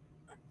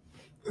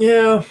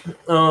 Yeah,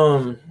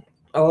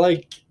 I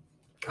like.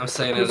 I'm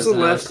saying who's the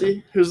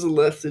lefty? Who's the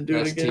lefty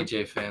dude again? That's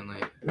TJ Finley.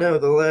 No,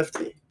 the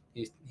lefty.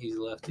 He's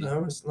a lefty.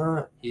 No, it's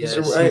not. Yes.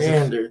 He's a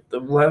right-hander. The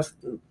left.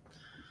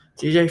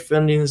 TJ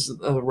Finley is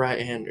the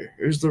right-hander.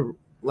 Who's the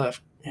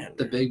left-hander?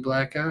 The big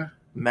black guy?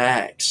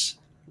 Max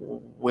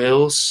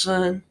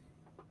Wilson.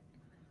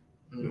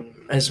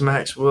 It's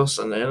Max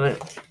Wilson, isn't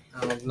it?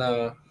 I don't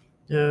know.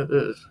 Yeah, it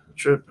is.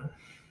 Tripping.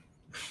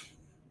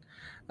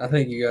 I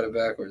think you got it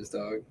backwards,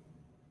 dog.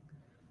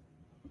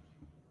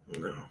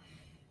 No.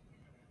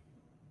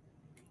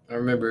 I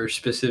remember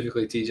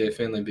specifically TJ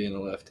Finley being a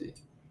lefty.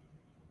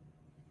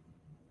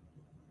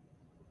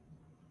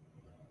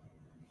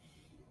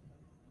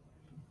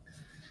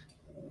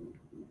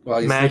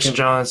 Max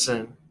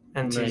Johnson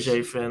and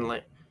TJ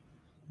Finley.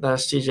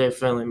 That's TJ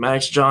Finley.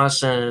 Max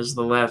Johnson is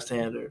the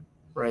left-hander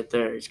right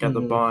there. He's got the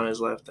ball in his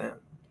left hand.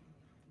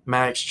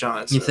 Max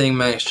Johnson. You think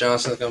Max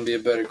Johnson is going to be a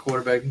better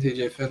quarterback than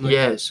TJ Finley?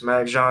 Yes,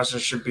 Max Johnson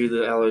should be the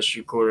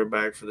LSU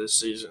quarterback for this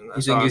season.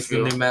 That's you think he's the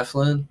new Matt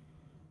Flynn?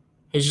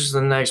 He's just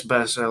the next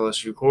best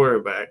LSU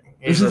quarterback.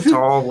 He's a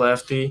tall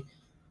lefty.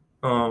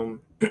 Honestly,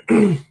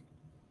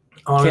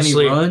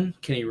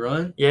 Can he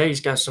run? Yeah,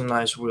 he's got some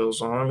nice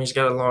wheels on him. He's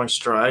got a long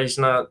stride. He's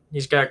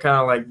got kind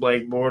of like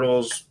Blake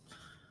Bortles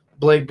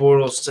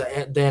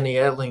to Danny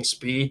Etling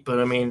speed, but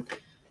I mean,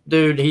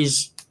 dude,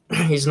 he's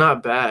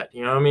not bad.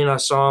 You know what I mean? I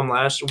saw him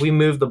last year. We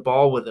moved the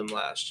ball with him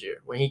last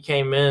year. When he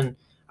came in,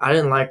 I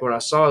didn't like what I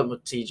saw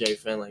with TJ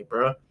Finley,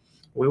 bro.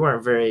 We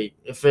weren't very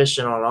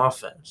efficient on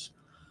offense.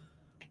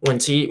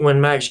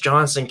 When Max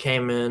Johnson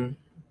came in,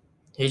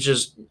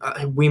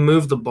 we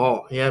moved the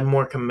ball. He had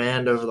more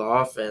command over the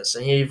offense,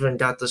 and he even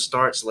got the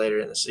starts later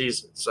in the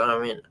season. So,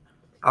 I mean,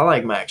 I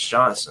like Max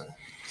Johnson.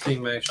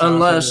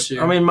 Unless,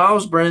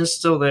 Miles Brennan's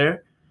still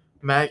there.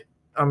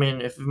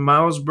 If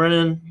Miles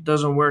Brennan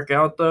doesn't work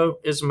out, though,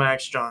 it's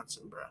Max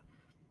Johnson, bro.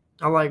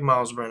 I like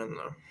Miles Brennan,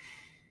 though.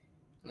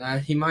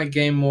 He might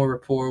gain more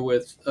rapport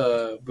with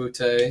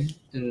Boutte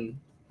and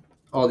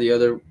all the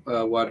other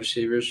wide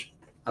receivers.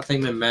 I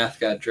think McMath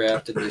got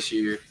drafted this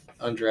year,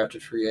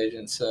 undrafted free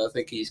agent, so I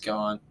think he's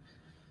gone.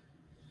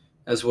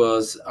 As well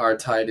as our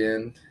tight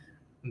end,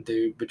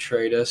 dude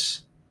betrayed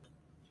us.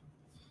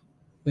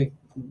 I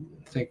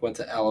think went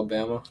to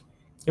Alabama.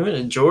 He went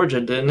to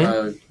Georgia, didn't he?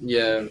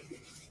 Yeah.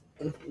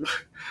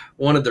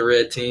 One of the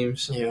red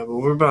teams. Yeah, but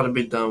we're about to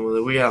be done with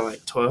it. We got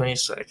like 20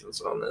 seconds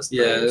on this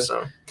thing.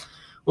 So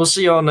we'll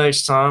see y'all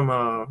next time.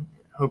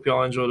 Hope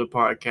y'all enjoy the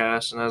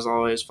podcast. And as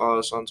always, follow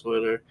us on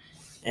Twitter.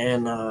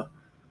 And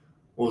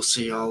we'll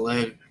see y'all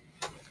later.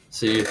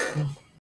 See you.